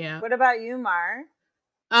 Absolutely. Yeah. What about you, Mar?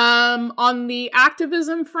 On the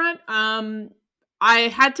activism front, I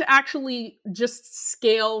had to actually just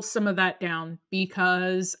scale some of that down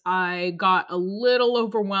because I got a little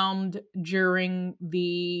overwhelmed during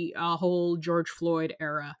the whole George Floyd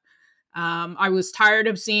era. I was tired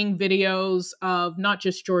of seeing videos of not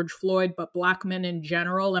just George Floyd, but Black men in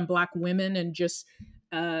general and Black women, and just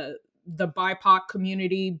the BIPOC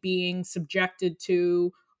community being subjected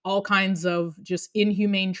to all kinds of just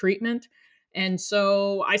inhumane treatment. And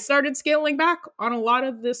so I started scaling back on a lot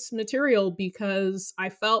of this material because I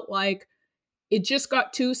felt like it just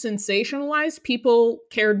got too sensationalized. People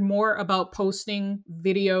cared more about posting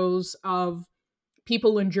videos of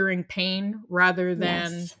people enduring pain rather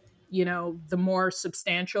than the more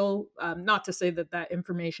substantial, not to say that that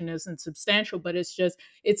information isn't substantial, but it's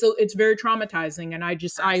very traumatizing. And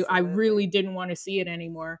I really didn't want to see it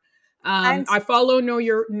anymore. I follow Know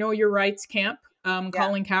Your Rights Camp,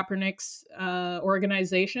 Colin Kaepernick's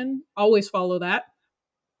organization. Always follow that.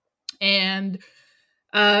 And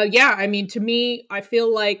I mean, to me, I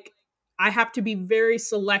feel like I have to be very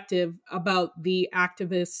selective about the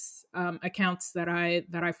activists accounts that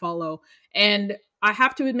I follow. And I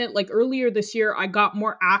have to admit, like earlier this year, I got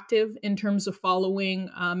more active in terms of following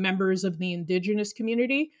members of the Indigenous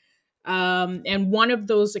community. And one of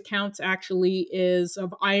those accounts actually is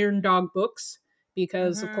of Iron Dog Books,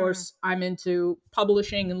 because of course I'm into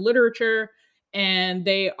publishing and literature, and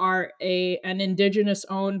they are an Indigenous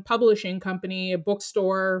owned publishing company, a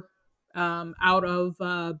bookstore out of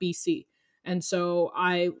BC. And so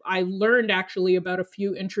I learned actually about a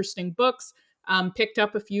few interesting books, picked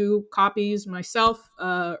up a few copies myself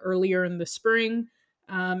earlier in the spring.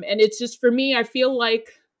 And it's just, for me, I feel like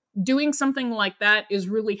doing something like that is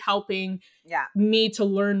really helping me to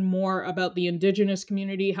learn more about the Indigenous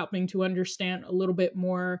community, helping to understand a little bit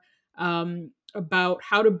more about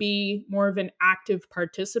how to be more of an active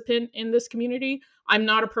participant in this community. I'm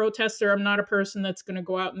not a protester. I'm not a person that's going to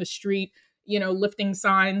go out in the street, lifting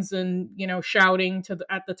signs and, shouting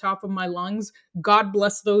at the top of my lungs. God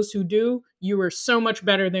bless those who do. You are so much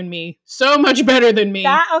better than me. So much better than me.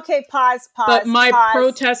 Pause. But my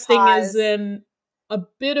protesting pause. is in a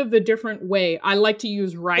bit of a different way. I like to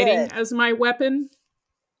use writing as my weapon.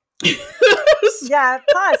 Yeah,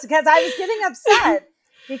 pause, because I was getting upset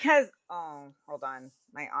because, hold on,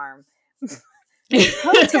 my arm.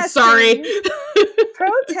 Sorry.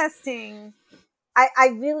 Protesting. I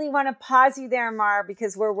really want to pause you there, Mar,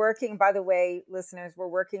 because we're working, by the way, listeners, we're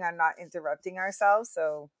working on not interrupting ourselves,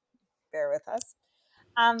 so bear with us.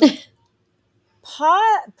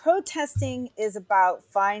 Protesting is about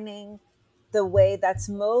finding the way that's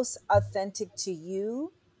most authentic to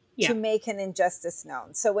you to make an injustice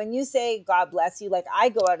known. So when you say God bless you, like I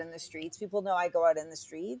go out in the streets, people know I go out in the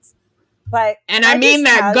streets. And I mean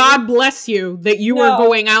that God bless you that you are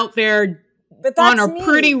going out there on a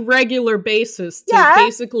pretty regular basis to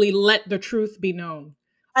basically let the truth be known.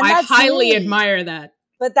 And I highly admire that.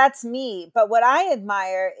 But that's me. But what I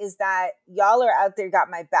admire is that y'all are out there,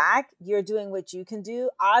 got my back. You're doing what you can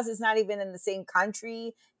do. Oz is not even in the same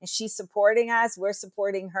country, and she's supporting us. We're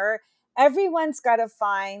supporting her. Everyone's got to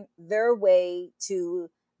find their way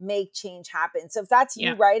to make change happen. So if that's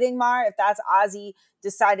you writing, Mar, if that's Ozzy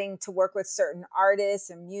deciding to work with certain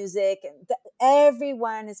artists and music, and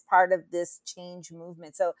everyone is part of this change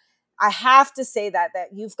movement. So I have to say that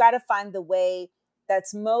you've got to find the way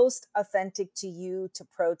that's most authentic to you to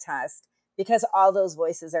protest, because all those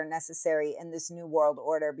voices are necessary in this new world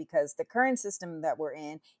order, because the current system that we're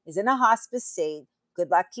in is in a hospice state. Good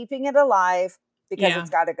luck keeping it alive, because it's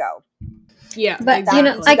got to go. Yeah. But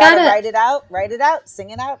exactly. I gotta write it out, sing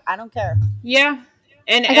it out. I don't care. Yeah.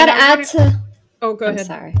 And I gotta add to. Oh, go ahead. I'm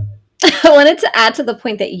sorry. I wanted to add to the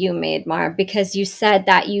point that you made, Mar, because you said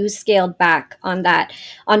that you scaled back on that,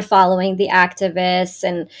 on following the activists,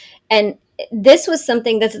 and this was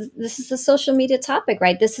something this is a social media topic,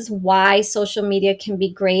 right? This is why social media can be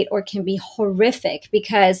great or can be horrific,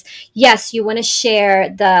 because yes, you want to share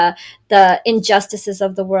the injustices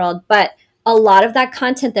of the world, but a lot of that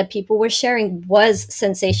content that people were sharing was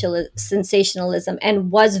sensationalism and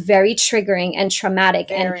was very triggering and traumatic.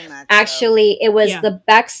 Very and actually so. It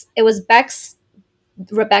was Beck's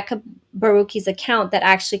Rebecca Baruchi's account that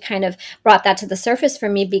actually kind of brought that to the surface for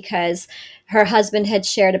me, because her husband had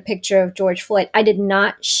shared a picture of George Floyd. I did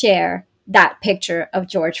not share that picture of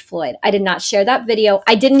George Floyd. I did not share that video.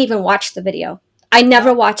 I didn't even watch the video. I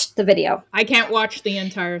never watched the video. I can't watch the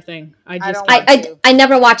entire thing. I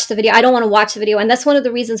never watched the video. I don't want to watch the video. And that's one of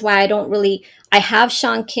the reasons why I have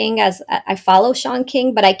Sean King, as I follow Sean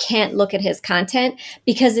King, but I can't look at his content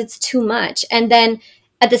because it's too much. And then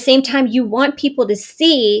at the same time, you want people to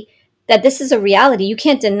see that this is a reality. You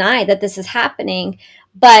can't deny that this is happening.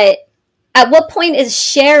 But at what point is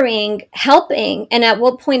sharing helping? And at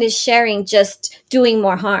what point is sharing just doing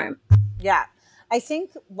more harm? Yeah. I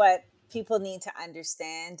think what people need to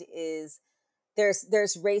understand is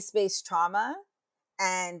there's race-based trauma,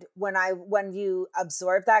 and when you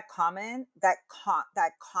absorb that comment, that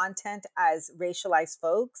content as racialized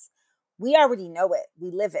folks, we already know it,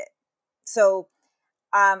 we live it. So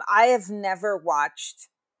I have never watched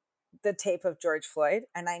the tape of George Floyd,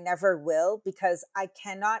 and I never will, because I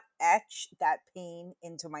cannot etch that pain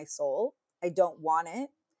into my soul. I don't want it.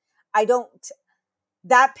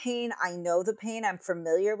 That pain, I know the pain. I'm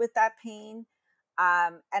familiar with that pain.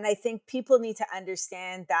 And I think people need to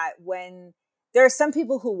understand that when there are some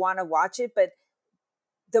people who want to watch it, but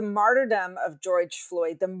the martyrdom of George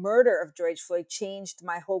Floyd, the murder of George Floyd changed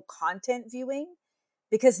my whole content viewing,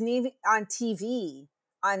 because on TV,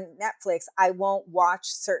 on Netflix, I won't watch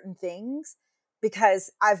certain things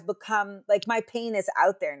because I've become like, my pain is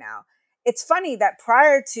out there now. It's funny that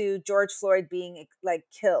prior to George Floyd being like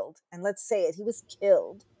killed, and let's say it, he was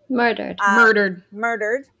killed, Murdered.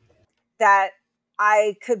 murdered, that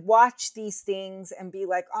I could watch these things and be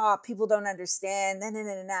like, oh, people don't understand, nah, nah,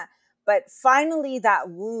 nah, nah. But finally, that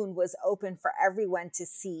wound was open for everyone to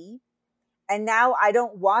see. And now I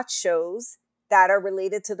don't watch shows that are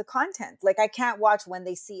related to the content. Like, I can't watch When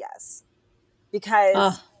They See Us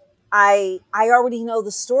because I already know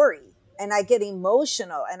the story, and I get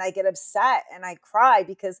emotional and I get upset and I cry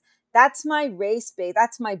because that's my race-based,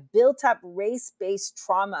 that's my built-up race-based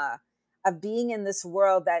trauma of being in this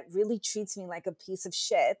world that really treats me like a piece of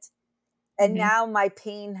shit. And now my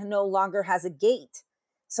pain no longer has a gate.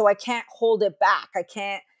 So I can't hold it back. I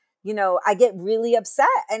can't, I get really upset.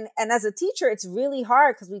 And as a teacher, it's really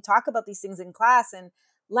hard because we talk about these things in class. And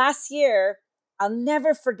last year, I'll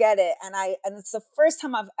never forget it. And it's the first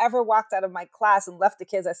time I've ever walked out of my class and left the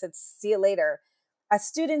kids. I said, see you later. A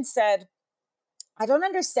student said, I don't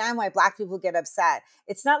understand why Black people get upset.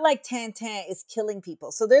 It's not like Tintin is killing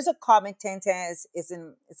people. So there's a comic, Tintin is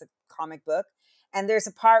a comic book. And there's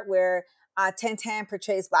a part where Tintin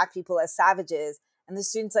portrays Black people as savages. And the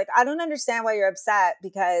student's like, I don't understand why you're upset,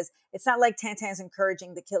 because it's not like Tintin's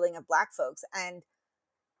encouraging the killing of Black folks. And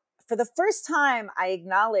for the first time, I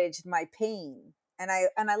acknowledged my pain, and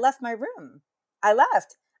I left my room. I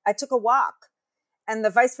left. I took a walk. And the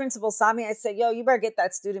vice principal saw me. I said, yo, you better get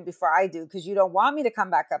that student before I do, because you don't want me to come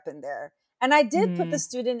back up in there. And I did put the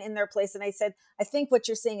student in their place. And I said, I think what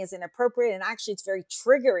you're saying is inappropriate. And actually, it's very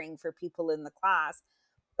triggering for people in the class.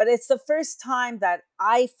 But it's the first time that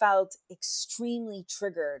I felt extremely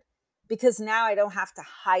triggered, because now I don't have to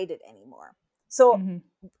hide it anymore. So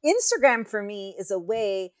Instagram for me is a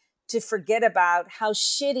way to forget about how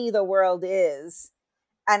shitty the world is.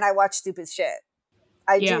 And I watch stupid shit.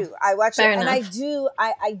 I do. I watch it, and I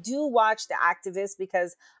do watch the activists,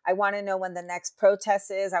 because I want to know when the next protest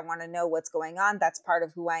is. I want to know what's going on. That's part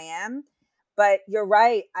of who I am. But you're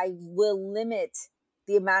right. I will limit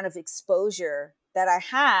the amount of exposure that I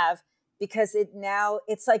have, because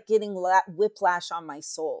it's like getting whiplash on my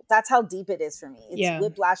soul. That's how deep it is for me. It's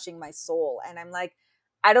whiplashing my soul. And I'm like,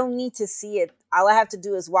 I don't need to see it. All I have to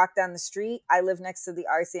do is walk down the street. I live next to the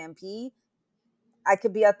RCMP. I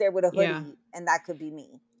could be out there with a hoodie, and that could be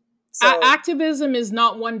me. So activism is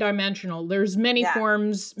not one dimensional. There's many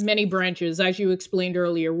forms, many branches, as you explained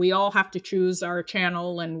earlier. We all have to choose our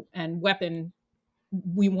channel and weapon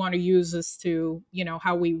we want to use as to,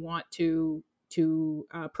 how we want to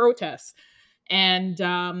protest. And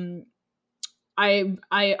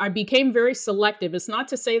I became very selective. It's not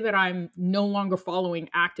to say that I'm no longer following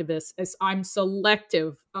activists, as I'm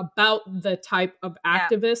selective about the type of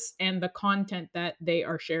activists and the content that they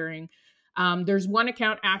are sharing. There's one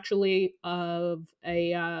account actually of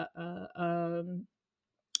a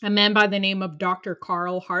man by the name of Dr.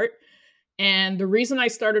 Carl Hart. And the reason I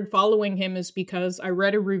started following him is because I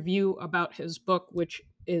read a review about his book, which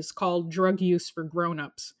is called Drug Use for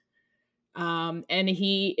Grown-Ups. And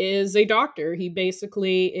he is a doctor. He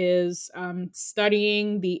basically is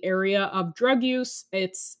studying the area of drug use,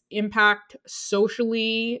 its impact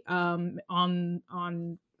socially, on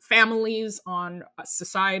families, on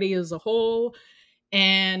society as a whole,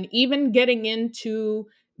 and even getting into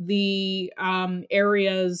the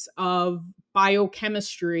areas of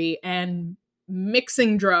biochemistry and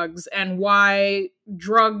mixing drugs, and why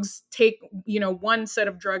drugs one set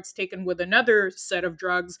of drugs taken with another set of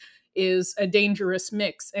drugs is a dangerous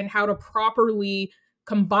mix, and how to properly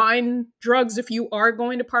combine drugs if you are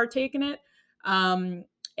going to partake in it.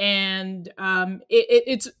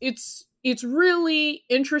 It's really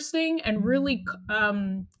interesting and really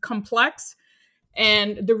complex.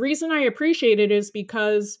 And the reason I appreciate it is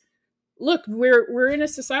because, look, we're in a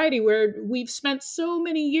society where we've spent so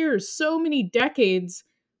many years, so many decades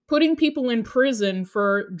putting people in prison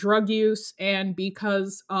for drug use and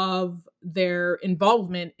because of their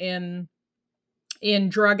involvement in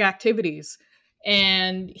drug activities.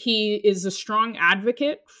 And he is a strong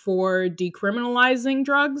advocate for decriminalizing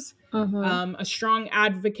drugs, a strong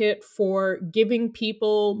advocate for giving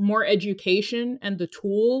people more education and the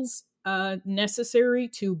tools necessary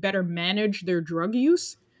to better manage their drug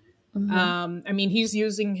use. He's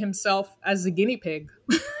using himself as a guinea pig.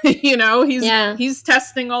 He's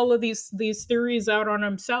testing all of these theories out on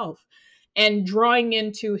himself. and drawing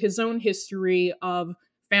into his own history of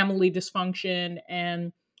family dysfunction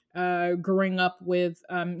and growing up with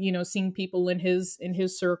seeing people in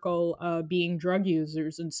his circle being drug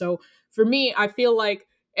users. And so for me, I feel like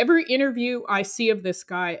every interview I see of this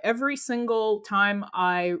guy, every single time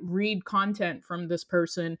I read content from this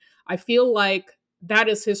person, I feel like that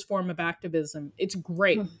is his form of activism. It's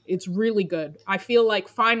great. It's really good. I feel like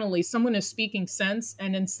finally someone is speaking sense,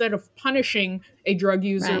 and instead of punishing a drug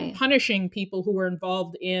user, Right. punishing people who are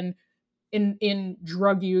involved in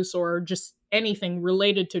drug use or just anything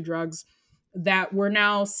related to drugs, that we're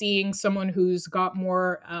now seeing someone who's got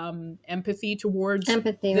more empathy towards this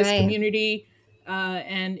right. community,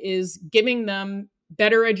 and is giving them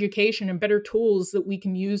better education and better tools that we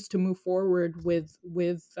can use to move forward with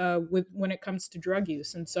when it comes to drug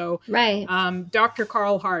use. And so, right. Dr.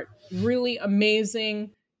 Carl Hart, really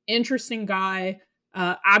amazing, interesting guy.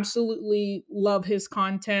 Absolutely love his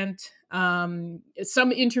content. Some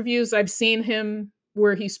interviews I've seen him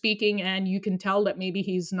where he's speaking, and you can tell that maybe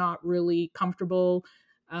he's not really comfortable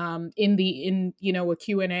in a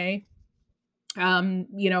Q&A.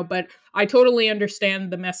 But I totally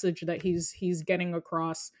understand the message that he's getting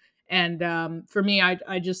across. And for me,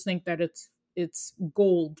 I just think that it's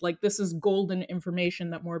gold. Like, this is golden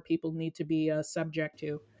information that more people need to be subject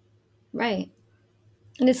to. Right.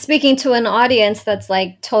 And it's speaking to an audience that's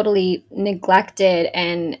like totally neglected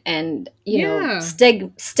and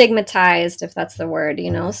stigmatized, if that's the word,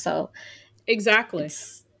 so exactly,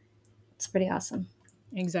 it's pretty awesome.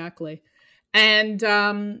 Exactly. And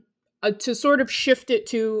to sort of shift it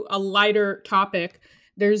to a lighter topic,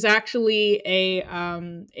 there's actually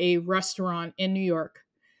a restaurant in New York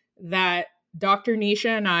that Dr.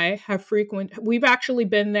 Nisha and I have we've actually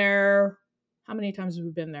been there. How many times have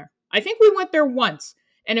we been there? I think we went there once.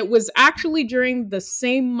 And it was actually during the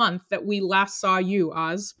same month that we last saw you,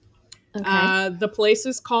 Oz. Okay. The place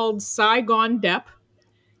is called Saigon Dep.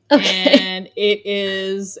 Okay. And it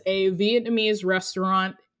is a Vietnamese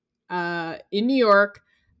restaurant in New York.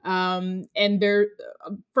 And there,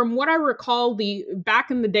 from what I recall,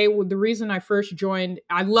 back in the day, the reason I first joined,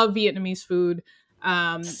 I love Vietnamese food.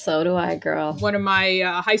 So do I, girl. One of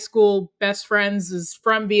my high school best friends is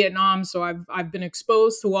from Vietnam, so I've been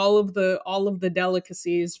exposed to all of the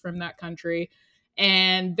delicacies from that country.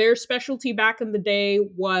 And their specialty back in the day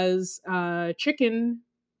was chicken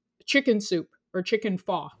soup or chicken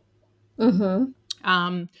pho.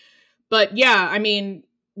 Mm-hmm. But yeah, I mean,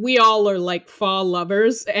 we all are like pho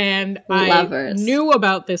lovers, and I knew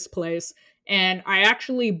about this place, and I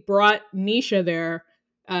actually brought Nisha there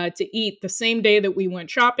to eat the same day that we went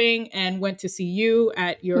shopping and went to see you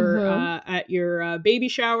at your baby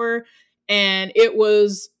shower. And it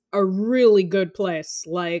was a really good place.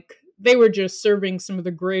 Like, they were just serving some of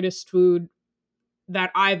the greatest food that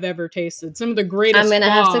I've ever tasted. Some of the greatest I'm gonna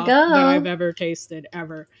have to go. that I've ever tasted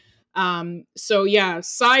ever. So yeah,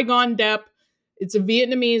 Saigon Dep. It's a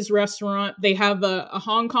Vietnamese restaurant. They have a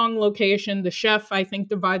Hong Kong location. The chef, I think,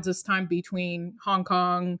 divides his time between Hong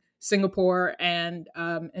Kong, Singapore, and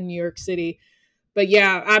New York City. But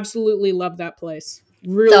yeah, absolutely love that place.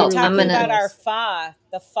 Really, really talking about our pho,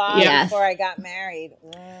 the pho before I got married.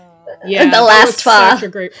 Yeah, the last pho, such a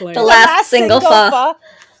great place. The last single pho.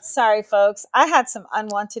 Sorry, folks. I had some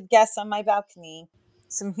unwanted guests on my balcony.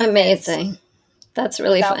 Some humans. Amazing. That's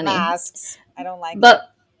really funny. Masks. I don't like it.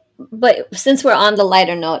 But since we're on the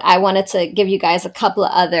lighter note, I wanted to give you guys a couple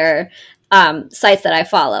of other sites that I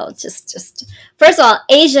follow. Just first of all,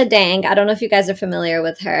 Asia Dang. I don't know if you guys are familiar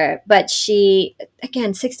with her, but she,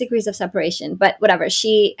 again, 6 Degrees of Separation, but whatever.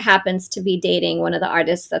 She happens to be dating one of the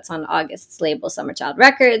artists that's on August's label, Summer Child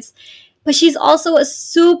Records. But she's also a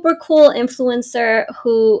super cool influencer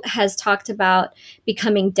who has talked about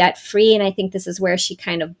becoming debt-free. And I think this is where she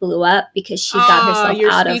kind of blew up, because she got herself out of...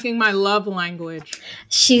 You're speaking my love language.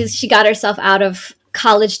 She got herself out of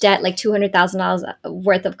college debt, like $200,000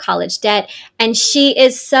 worth of college debt. And she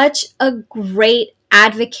is such a great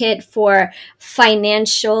advocate for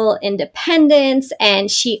financial independence. And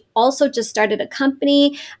she also just started a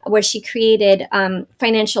company where she created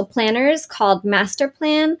financial planners called Master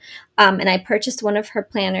Plan. And I purchased one of her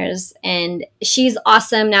planners, and she's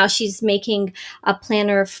awesome. Now she's making a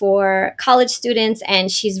planner for college students, and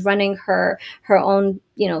she's running her own,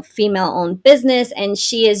 female-owned business. And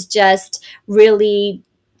she is just really,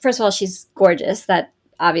 first of all, she's gorgeous. That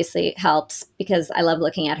obviously helps because I love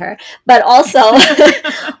looking at her, but also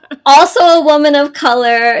a woman of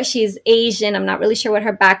color. She's Asian. I'm not really sure what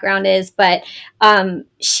her background is, but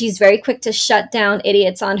she's very quick to shut down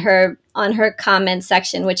idiots on her comment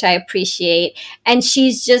section, which I appreciate. And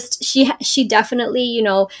she's just, she definitely,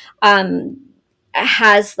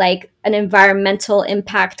 has like an environmental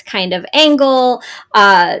impact kind of angle,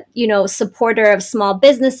 supporter of small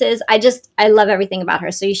businesses. I love everything about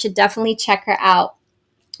her. So you should definitely check her out.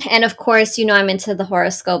 And of course, I'm into the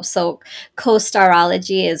horoscope, so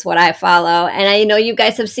CoStarology is what I follow. And I know you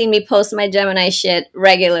guys have seen me post my Gemini shit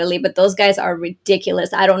regularly, but those guys are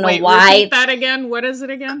ridiculous. I don't know why. Repeat that again. What is it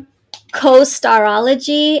again?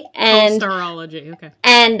 CoStarology. And CoStarology, okay.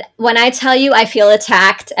 And when I tell you I feel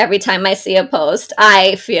attacked every time I see a post,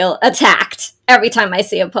 I feel attacked every time I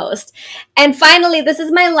see a post. And finally, this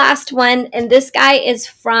is my last one. And this guy is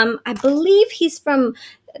from, I believe he's from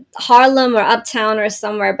Harlem or Uptown or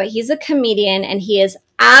somewhere, but he's a comedian and he is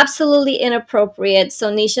absolutely inappropriate. So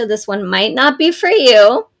Nisha, this one might not be for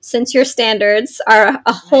you since your standards are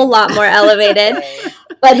a whole lot more elevated.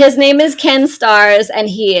 But his name is Ken Stars and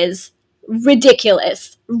he is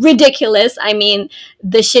ridiculous. I mean,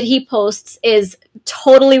 the shit he posts is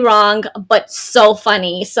totally wrong, but so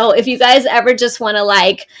funny. So if you guys ever just want to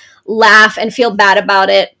like laugh and feel bad about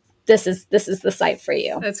it, this is the site for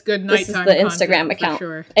you. That's good nighttime. This is the Instagram account.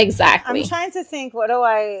 Sure. Exactly. I'm trying to think, what do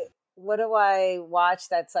I watch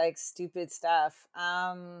that's like stupid stuff?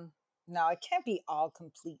 No, it can't be all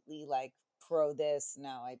completely like pro this.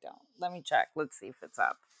 No, I don't. Let me check. Let's see if it's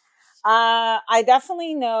up. I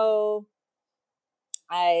definitely know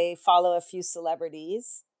I follow a few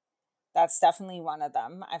celebrities. That's definitely one of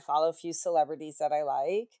them. I follow a few celebrities that I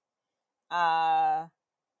like.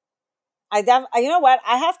 You know what?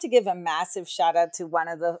 I have to give a massive shout out to one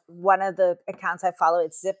of the accounts I follow.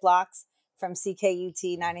 It's Ziplocs from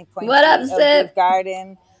CKUT 90.3. What up, Zip?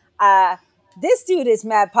 Garden. This dude is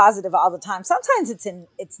mad positive all the time. Sometimes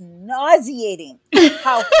it's nauseating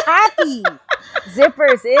how happy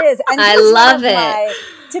Zippers is. And I love it.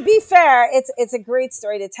 To be fair, it's a great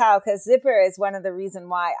story to tell because Zipper is one of the reasons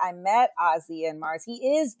why I met Ozzy and Mars.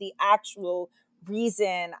 He is the actual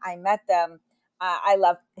reason I met them. I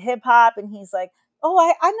love hip hop, and he's like, "Oh,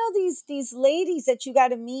 I know these ladies that you got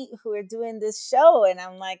to meet who are doing this show," and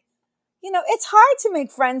I'm like, it's hard to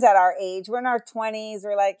make friends at our age. We're in our 20s.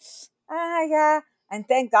 We're like, yeah, and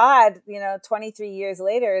thank God, 23 years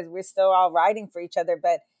later, we're still all riding for each other.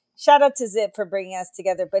 But shout out to Zip for bringing us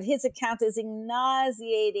together. But his account is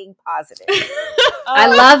nauseating positive. I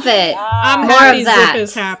love it. I'm more happy of that. Zip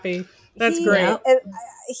is happy. That's great.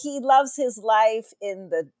 He loves his life in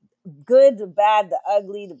the good, the bad, the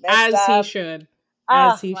ugly, the best. As he should.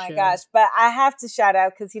 Gosh. But I have to shout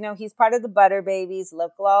out because, he's part of the Butter Babies,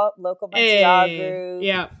 local Montreal group.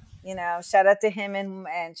 Yeah. Shout out to him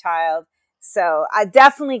and Child. So I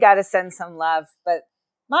definitely got to send some love. But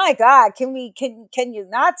my God, can you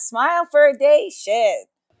not smile for a day? Shit.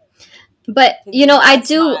 But,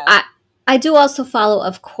 I do also follow,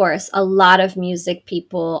 of course, a lot of music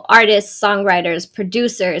people, artists, songwriters,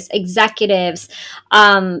 producers, executives,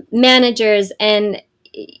 managers. And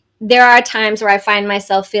there are times where I find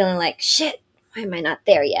myself feeling like, shit, why am I not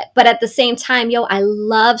there yet? But at the same time, I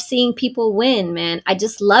love seeing people win, man. I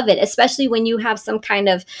just love it, especially when you have some kind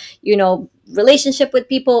of, relationship with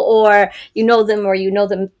people, or you know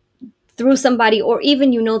them through somebody, or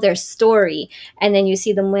even their story, and then you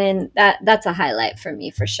see them win. That's a highlight for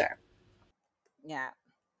me, for sure. Yeah.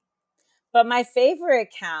 But my favorite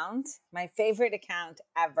account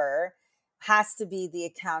ever has to be the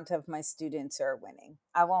account of my students who are winning.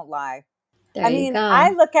 I won't lie.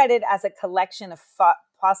 I look at it as a collection of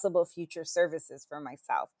possible future services for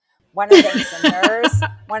myself. One of them is a nurse.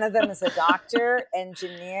 One of them is a doctor,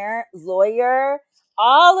 engineer, lawyer.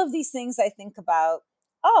 All of these things I think about,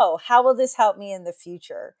 how will this help me in the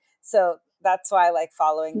future? So that's why I like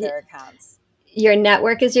following their accounts. Your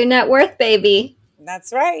network is your net worth, baby.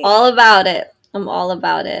 That's right. All about it. I'm all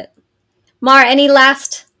about it. Mar, any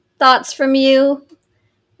last thoughts from you?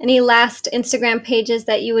 Any last Instagram pages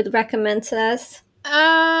that you would recommend to us?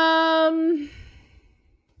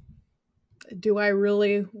 Do I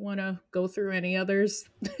really want to go through any others?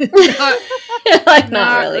 Not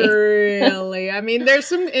really. I mean, there's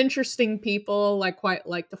some interesting people I quite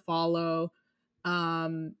like to follow.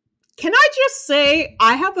 Can I just say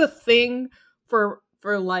I have a thing for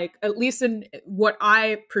like, at least in what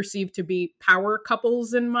I perceive to be power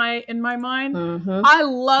couples in my mind. Mm-hmm. I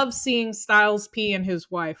love seeing Styles P and his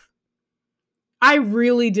wife. I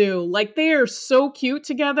really do. Like, they are so cute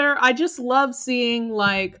together. I just love seeing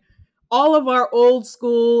like all of our old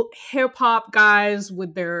school hip hop guys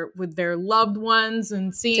with their loved ones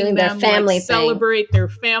and seeing doing them like celebrate their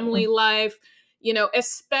family life.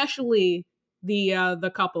 Especially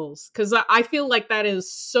the couples, because I feel like that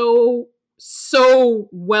is so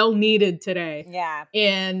well needed today. Yeah.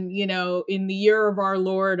 And in the year of our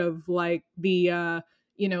Lord of like the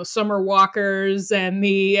Summer Walkers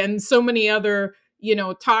and so many other,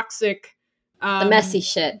 toxic, the messy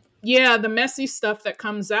shit. Yeah, the messy stuff that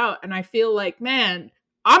comes out. And I feel like, man,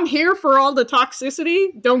 I'm here for all the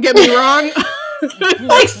toxicity. Don't get me wrong.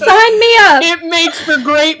 Like, sign me up. It makes for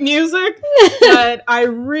great music. But I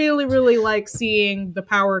really, really like seeing the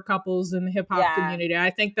power couples in the hip hop community.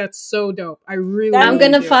 I think that's so dope. I'm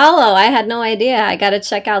going to follow. I had no idea. I got to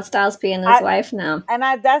check out Styles P and his wife now. And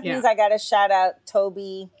that means I got to shout out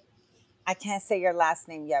Toby. I can't say your last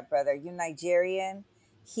name yet, brother. You're Nigerian.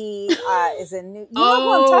 He is a new.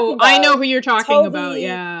 I know who you're talking about.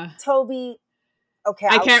 Yeah, Toby. Okay,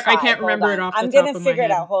 I can't remember it off the top of my head. I'm gonna figure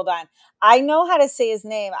it out. Hold on. I know how to say his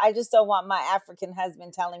name. I just don't want my African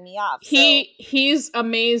husband telling me off. So. He's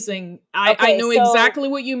amazing. I know exactly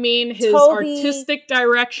what you mean. His artistic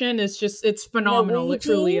direction is it's phenomenal. Luigi, it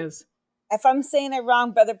truly is. If I'm saying it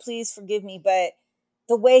wrong, brother, please forgive me. But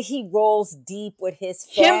the way he rolls deep with his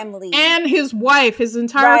family and his wife, his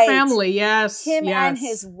entire family, yes, and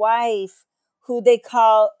his wife, who they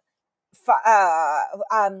call,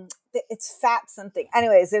 it's Fat something.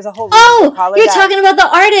 Anyways, there's a whole. You're talking about the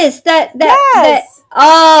artist that.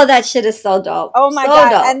 That shit is so dope. Oh my god!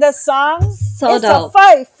 Dope. And the song, it's dope.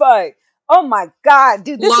 A fight. Oh my god,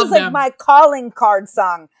 dude, this is like my calling card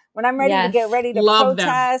song when I'm ready to get ready to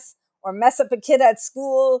protest or mess up a kid at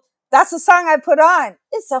school. That's the song I put on.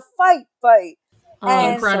 It's a fight.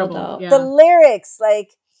 And incredible. The lyrics,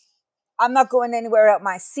 like, I'm not going anywhere without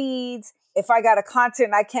my seeds. If I got a concert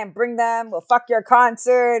and I can't bring them, well, fuck your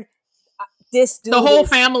concert. The whole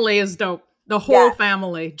family is dope. The whole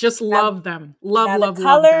family. Just love them. Love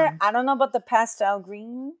color, them. I don't know about the pastel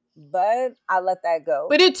green, but I'll let that go.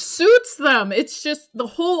 But it suits them. It's just the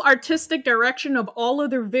whole artistic direction of all of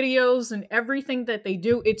their videos and everything that they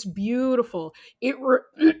do. It's beautiful.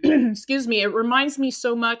 Excuse me. It reminds me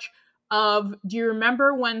so much of, do you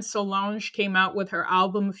remember when Solange came out with her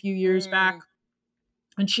album a few years back?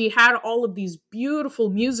 And she had all of these beautiful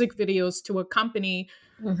music videos to accompany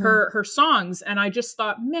her songs. And I just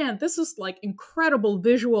thought, man, this is like incredible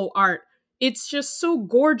visual art. It's just so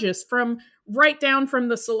gorgeous, right down from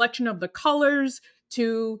the selection of the colors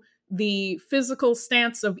to the physical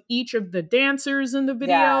stance of each of the dancers in the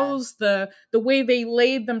videos, the way they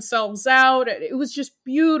laid themselves out. It was just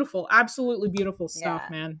beautiful, absolutely beautiful stuff,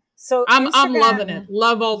 man. So I'm loving it.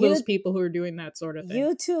 Love all those people who are doing that sort of thing.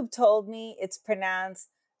 YouTube told me it's pronounced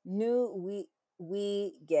Nuwegan,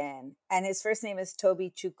 and his first name is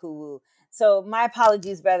Toby Chukwuwu. So my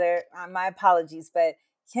apologies, brother. My apologies, but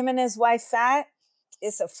him and his wife, Fat,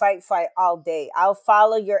 it's a fight all day. I'll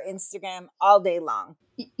follow your Instagram all day long.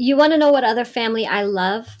 You want to know what other family I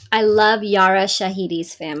love? I love Yara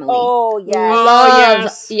Shahidi's family. Oh, yes.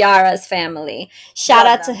 Love Yara's family. Shout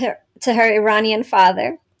out to her Iranian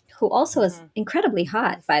father, who also is incredibly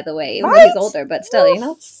hot, by the way. Even though he's older, but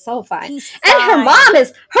still, so fine. And her mom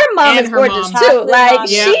is gorgeous too. Like,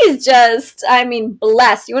 she's just,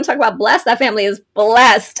 blessed. You want to talk about blessed? That family is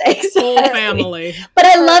blessed. Exactly. Whole family. But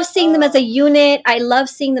I love seeing them as a unit. I love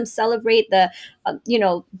seeing them celebrate the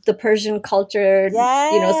Persian culture,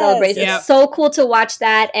 celebration. It's so cool to watch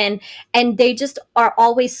that. And they just are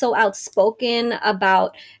always so outspoken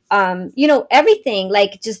about everything,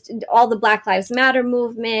 like just all the Black Lives Matter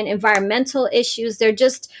movement, environmental issues. They're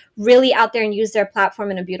just really out there and use their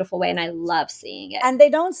platform in a beautiful way. And I love seeing it. And they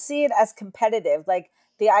don't see it as competitive, like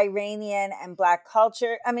the Iranian and Black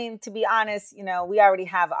culture. I mean, to be honest, we already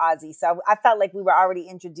have Ozzy. So I felt like we were already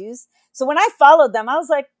introduced. So when I followed them, I was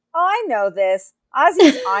like, oh, I know this.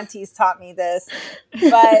 Ozzy's aunties taught me this.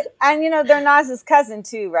 And they're Nas's cousin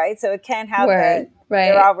too, right? So it can't help that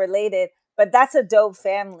they're all related. But that's a dope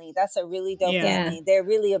family. That's a really dope family. They're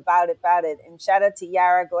really about it. And shout out to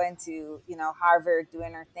Yara going to, Harvard,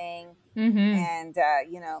 doing her thing. And,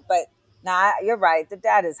 but you're right. The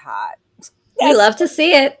dad is hot. We love to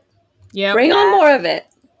see it. Yeah. Bring on more of it.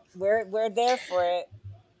 We're there for it.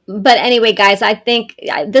 But anyway, guys, I think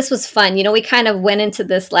this was fun. We kind of went into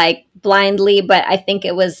this like blindly, but I think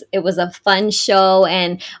it was a fun show,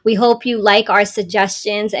 and we hope you like our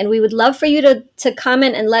suggestions, and we would love for you to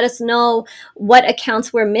comment and let us know what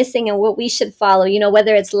accounts we're missing and what we should follow,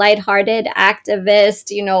 whether it's lighthearted,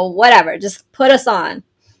 activist, whatever. Just put us on,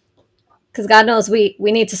 because God knows we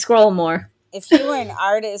need to scroll more. If you were an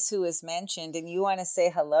artist who was mentioned and you want to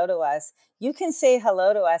say hello to us, you can say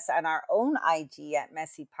hello to us on our own IG at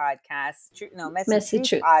Messy Podcast. Messy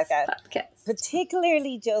Truth Podcast.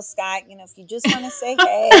 Particularly Jill Scott, if you just want to say,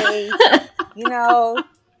 hey,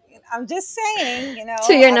 I'm just saying,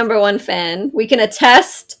 To your number one fan. We can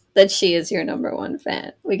attest that she is your number one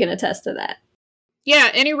fan. We can attest to that.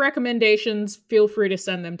 Yeah, any recommendations, feel free to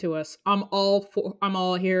send them to us. I'm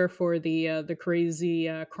all here for the crazy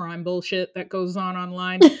crime bullshit that goes on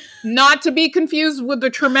online. Not to be confused with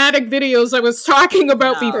the traumatic videos I was talking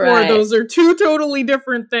about before. Right. Those are two totally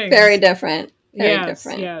different things. Very different.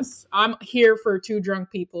 Yes. I'm here for two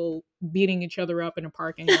drunk people beating each other up in a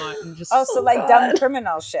parking lot and just dumb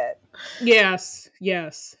criminal shit. Yes,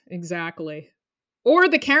 exactly. Or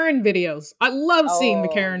the Karen videos. I love seeing the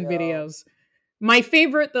Karen videos. My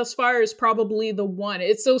favorite thus far is probably the one.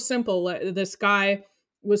 It's so simple. This guy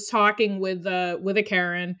was talking with a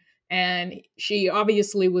Karen, and she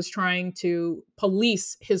obviously was trying to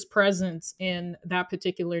police his presence in that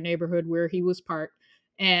particular neighborhood where he was parked.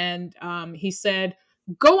 And he said,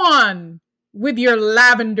 "Go on with your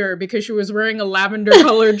lavender," because she was wearing a lavender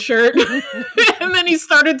colored shirt. And then he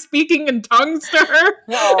started speaking in tongues to her.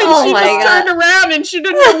 And she just turned around and she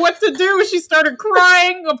didn't know what to do. She started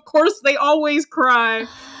crying. Of course, they always cry.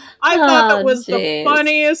 I thought that was the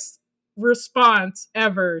funniest response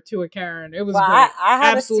ever to a Karen. It was great.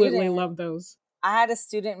 I absolutely love those. I had a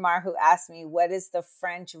student, Mar, who asked me, what is the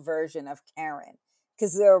French version of Karen?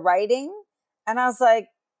 Because they're writing. And I was like,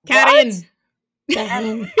 Karen. And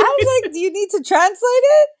I was like, do you need to translate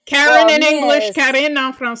it? Karen in English, Karen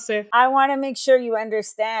en français. I want to make sure you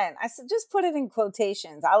understand. I said, just put it in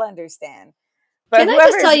quotations. I'll understand. But can I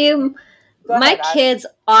just tell you, my kids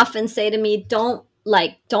often say to me, don't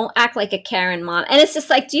act like a Karen, mom. And it's just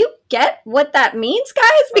like, do you get what that means,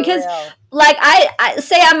 guys? Because like I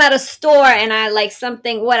say I'm at a store and I like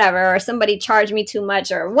something, whatever, or somebody charged me too much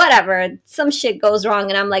or whatever, some shit goes wrong.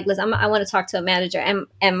 And I'm like, listen, I want to talk to a manager.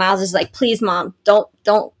 And Miles is like, please, mom, don't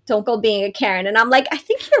go being a Karen. And I'm like, I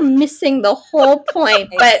think you're missing the whole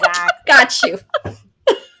point, but got you.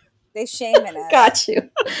 They shaming us. Got you.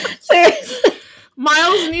 Seriously.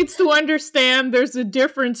 Miles needs to understand there's a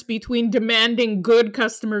difference between demanding good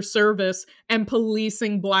customer service and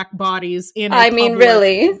policing black bodies in a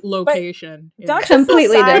public location. Don't you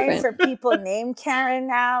feel sorry for people named Karen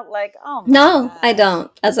now? Like, oh my God. I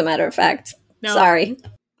don't, as a matter of fact. No. Sorry.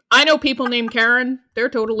 I know people named Karen. They're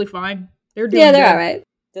totally fine. They're doing they're all right.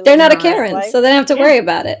 They're not a Karen, so they don't have to worry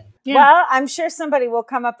about it. Yeah. Well, I'm sure somebody will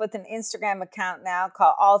come up with an Instagram account now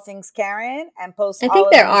called All Things Karen and post. I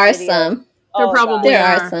think there are some. There probably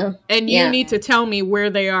are some. And you need to tell me where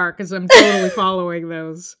they are because I'm totally following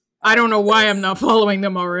those. I don't know why I'm not following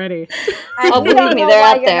them already. And we don't know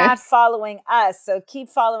why you're not following us. So keep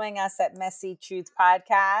following us at Messy Truth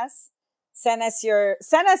Podcast. Send us your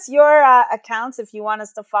accounts if you want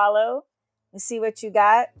us to follow and see what you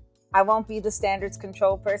got. I won't be the standards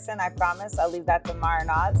control person. I promise. I'll leave that to Mar and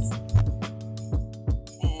Oz.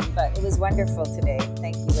 But it was wonderful today.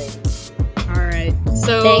 Thank you, ladies. All right.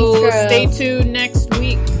 So stay tuned next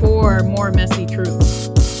week for more Messy Truths.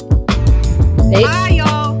 Bye,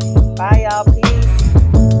 y'all. Bye, y'all. Peace.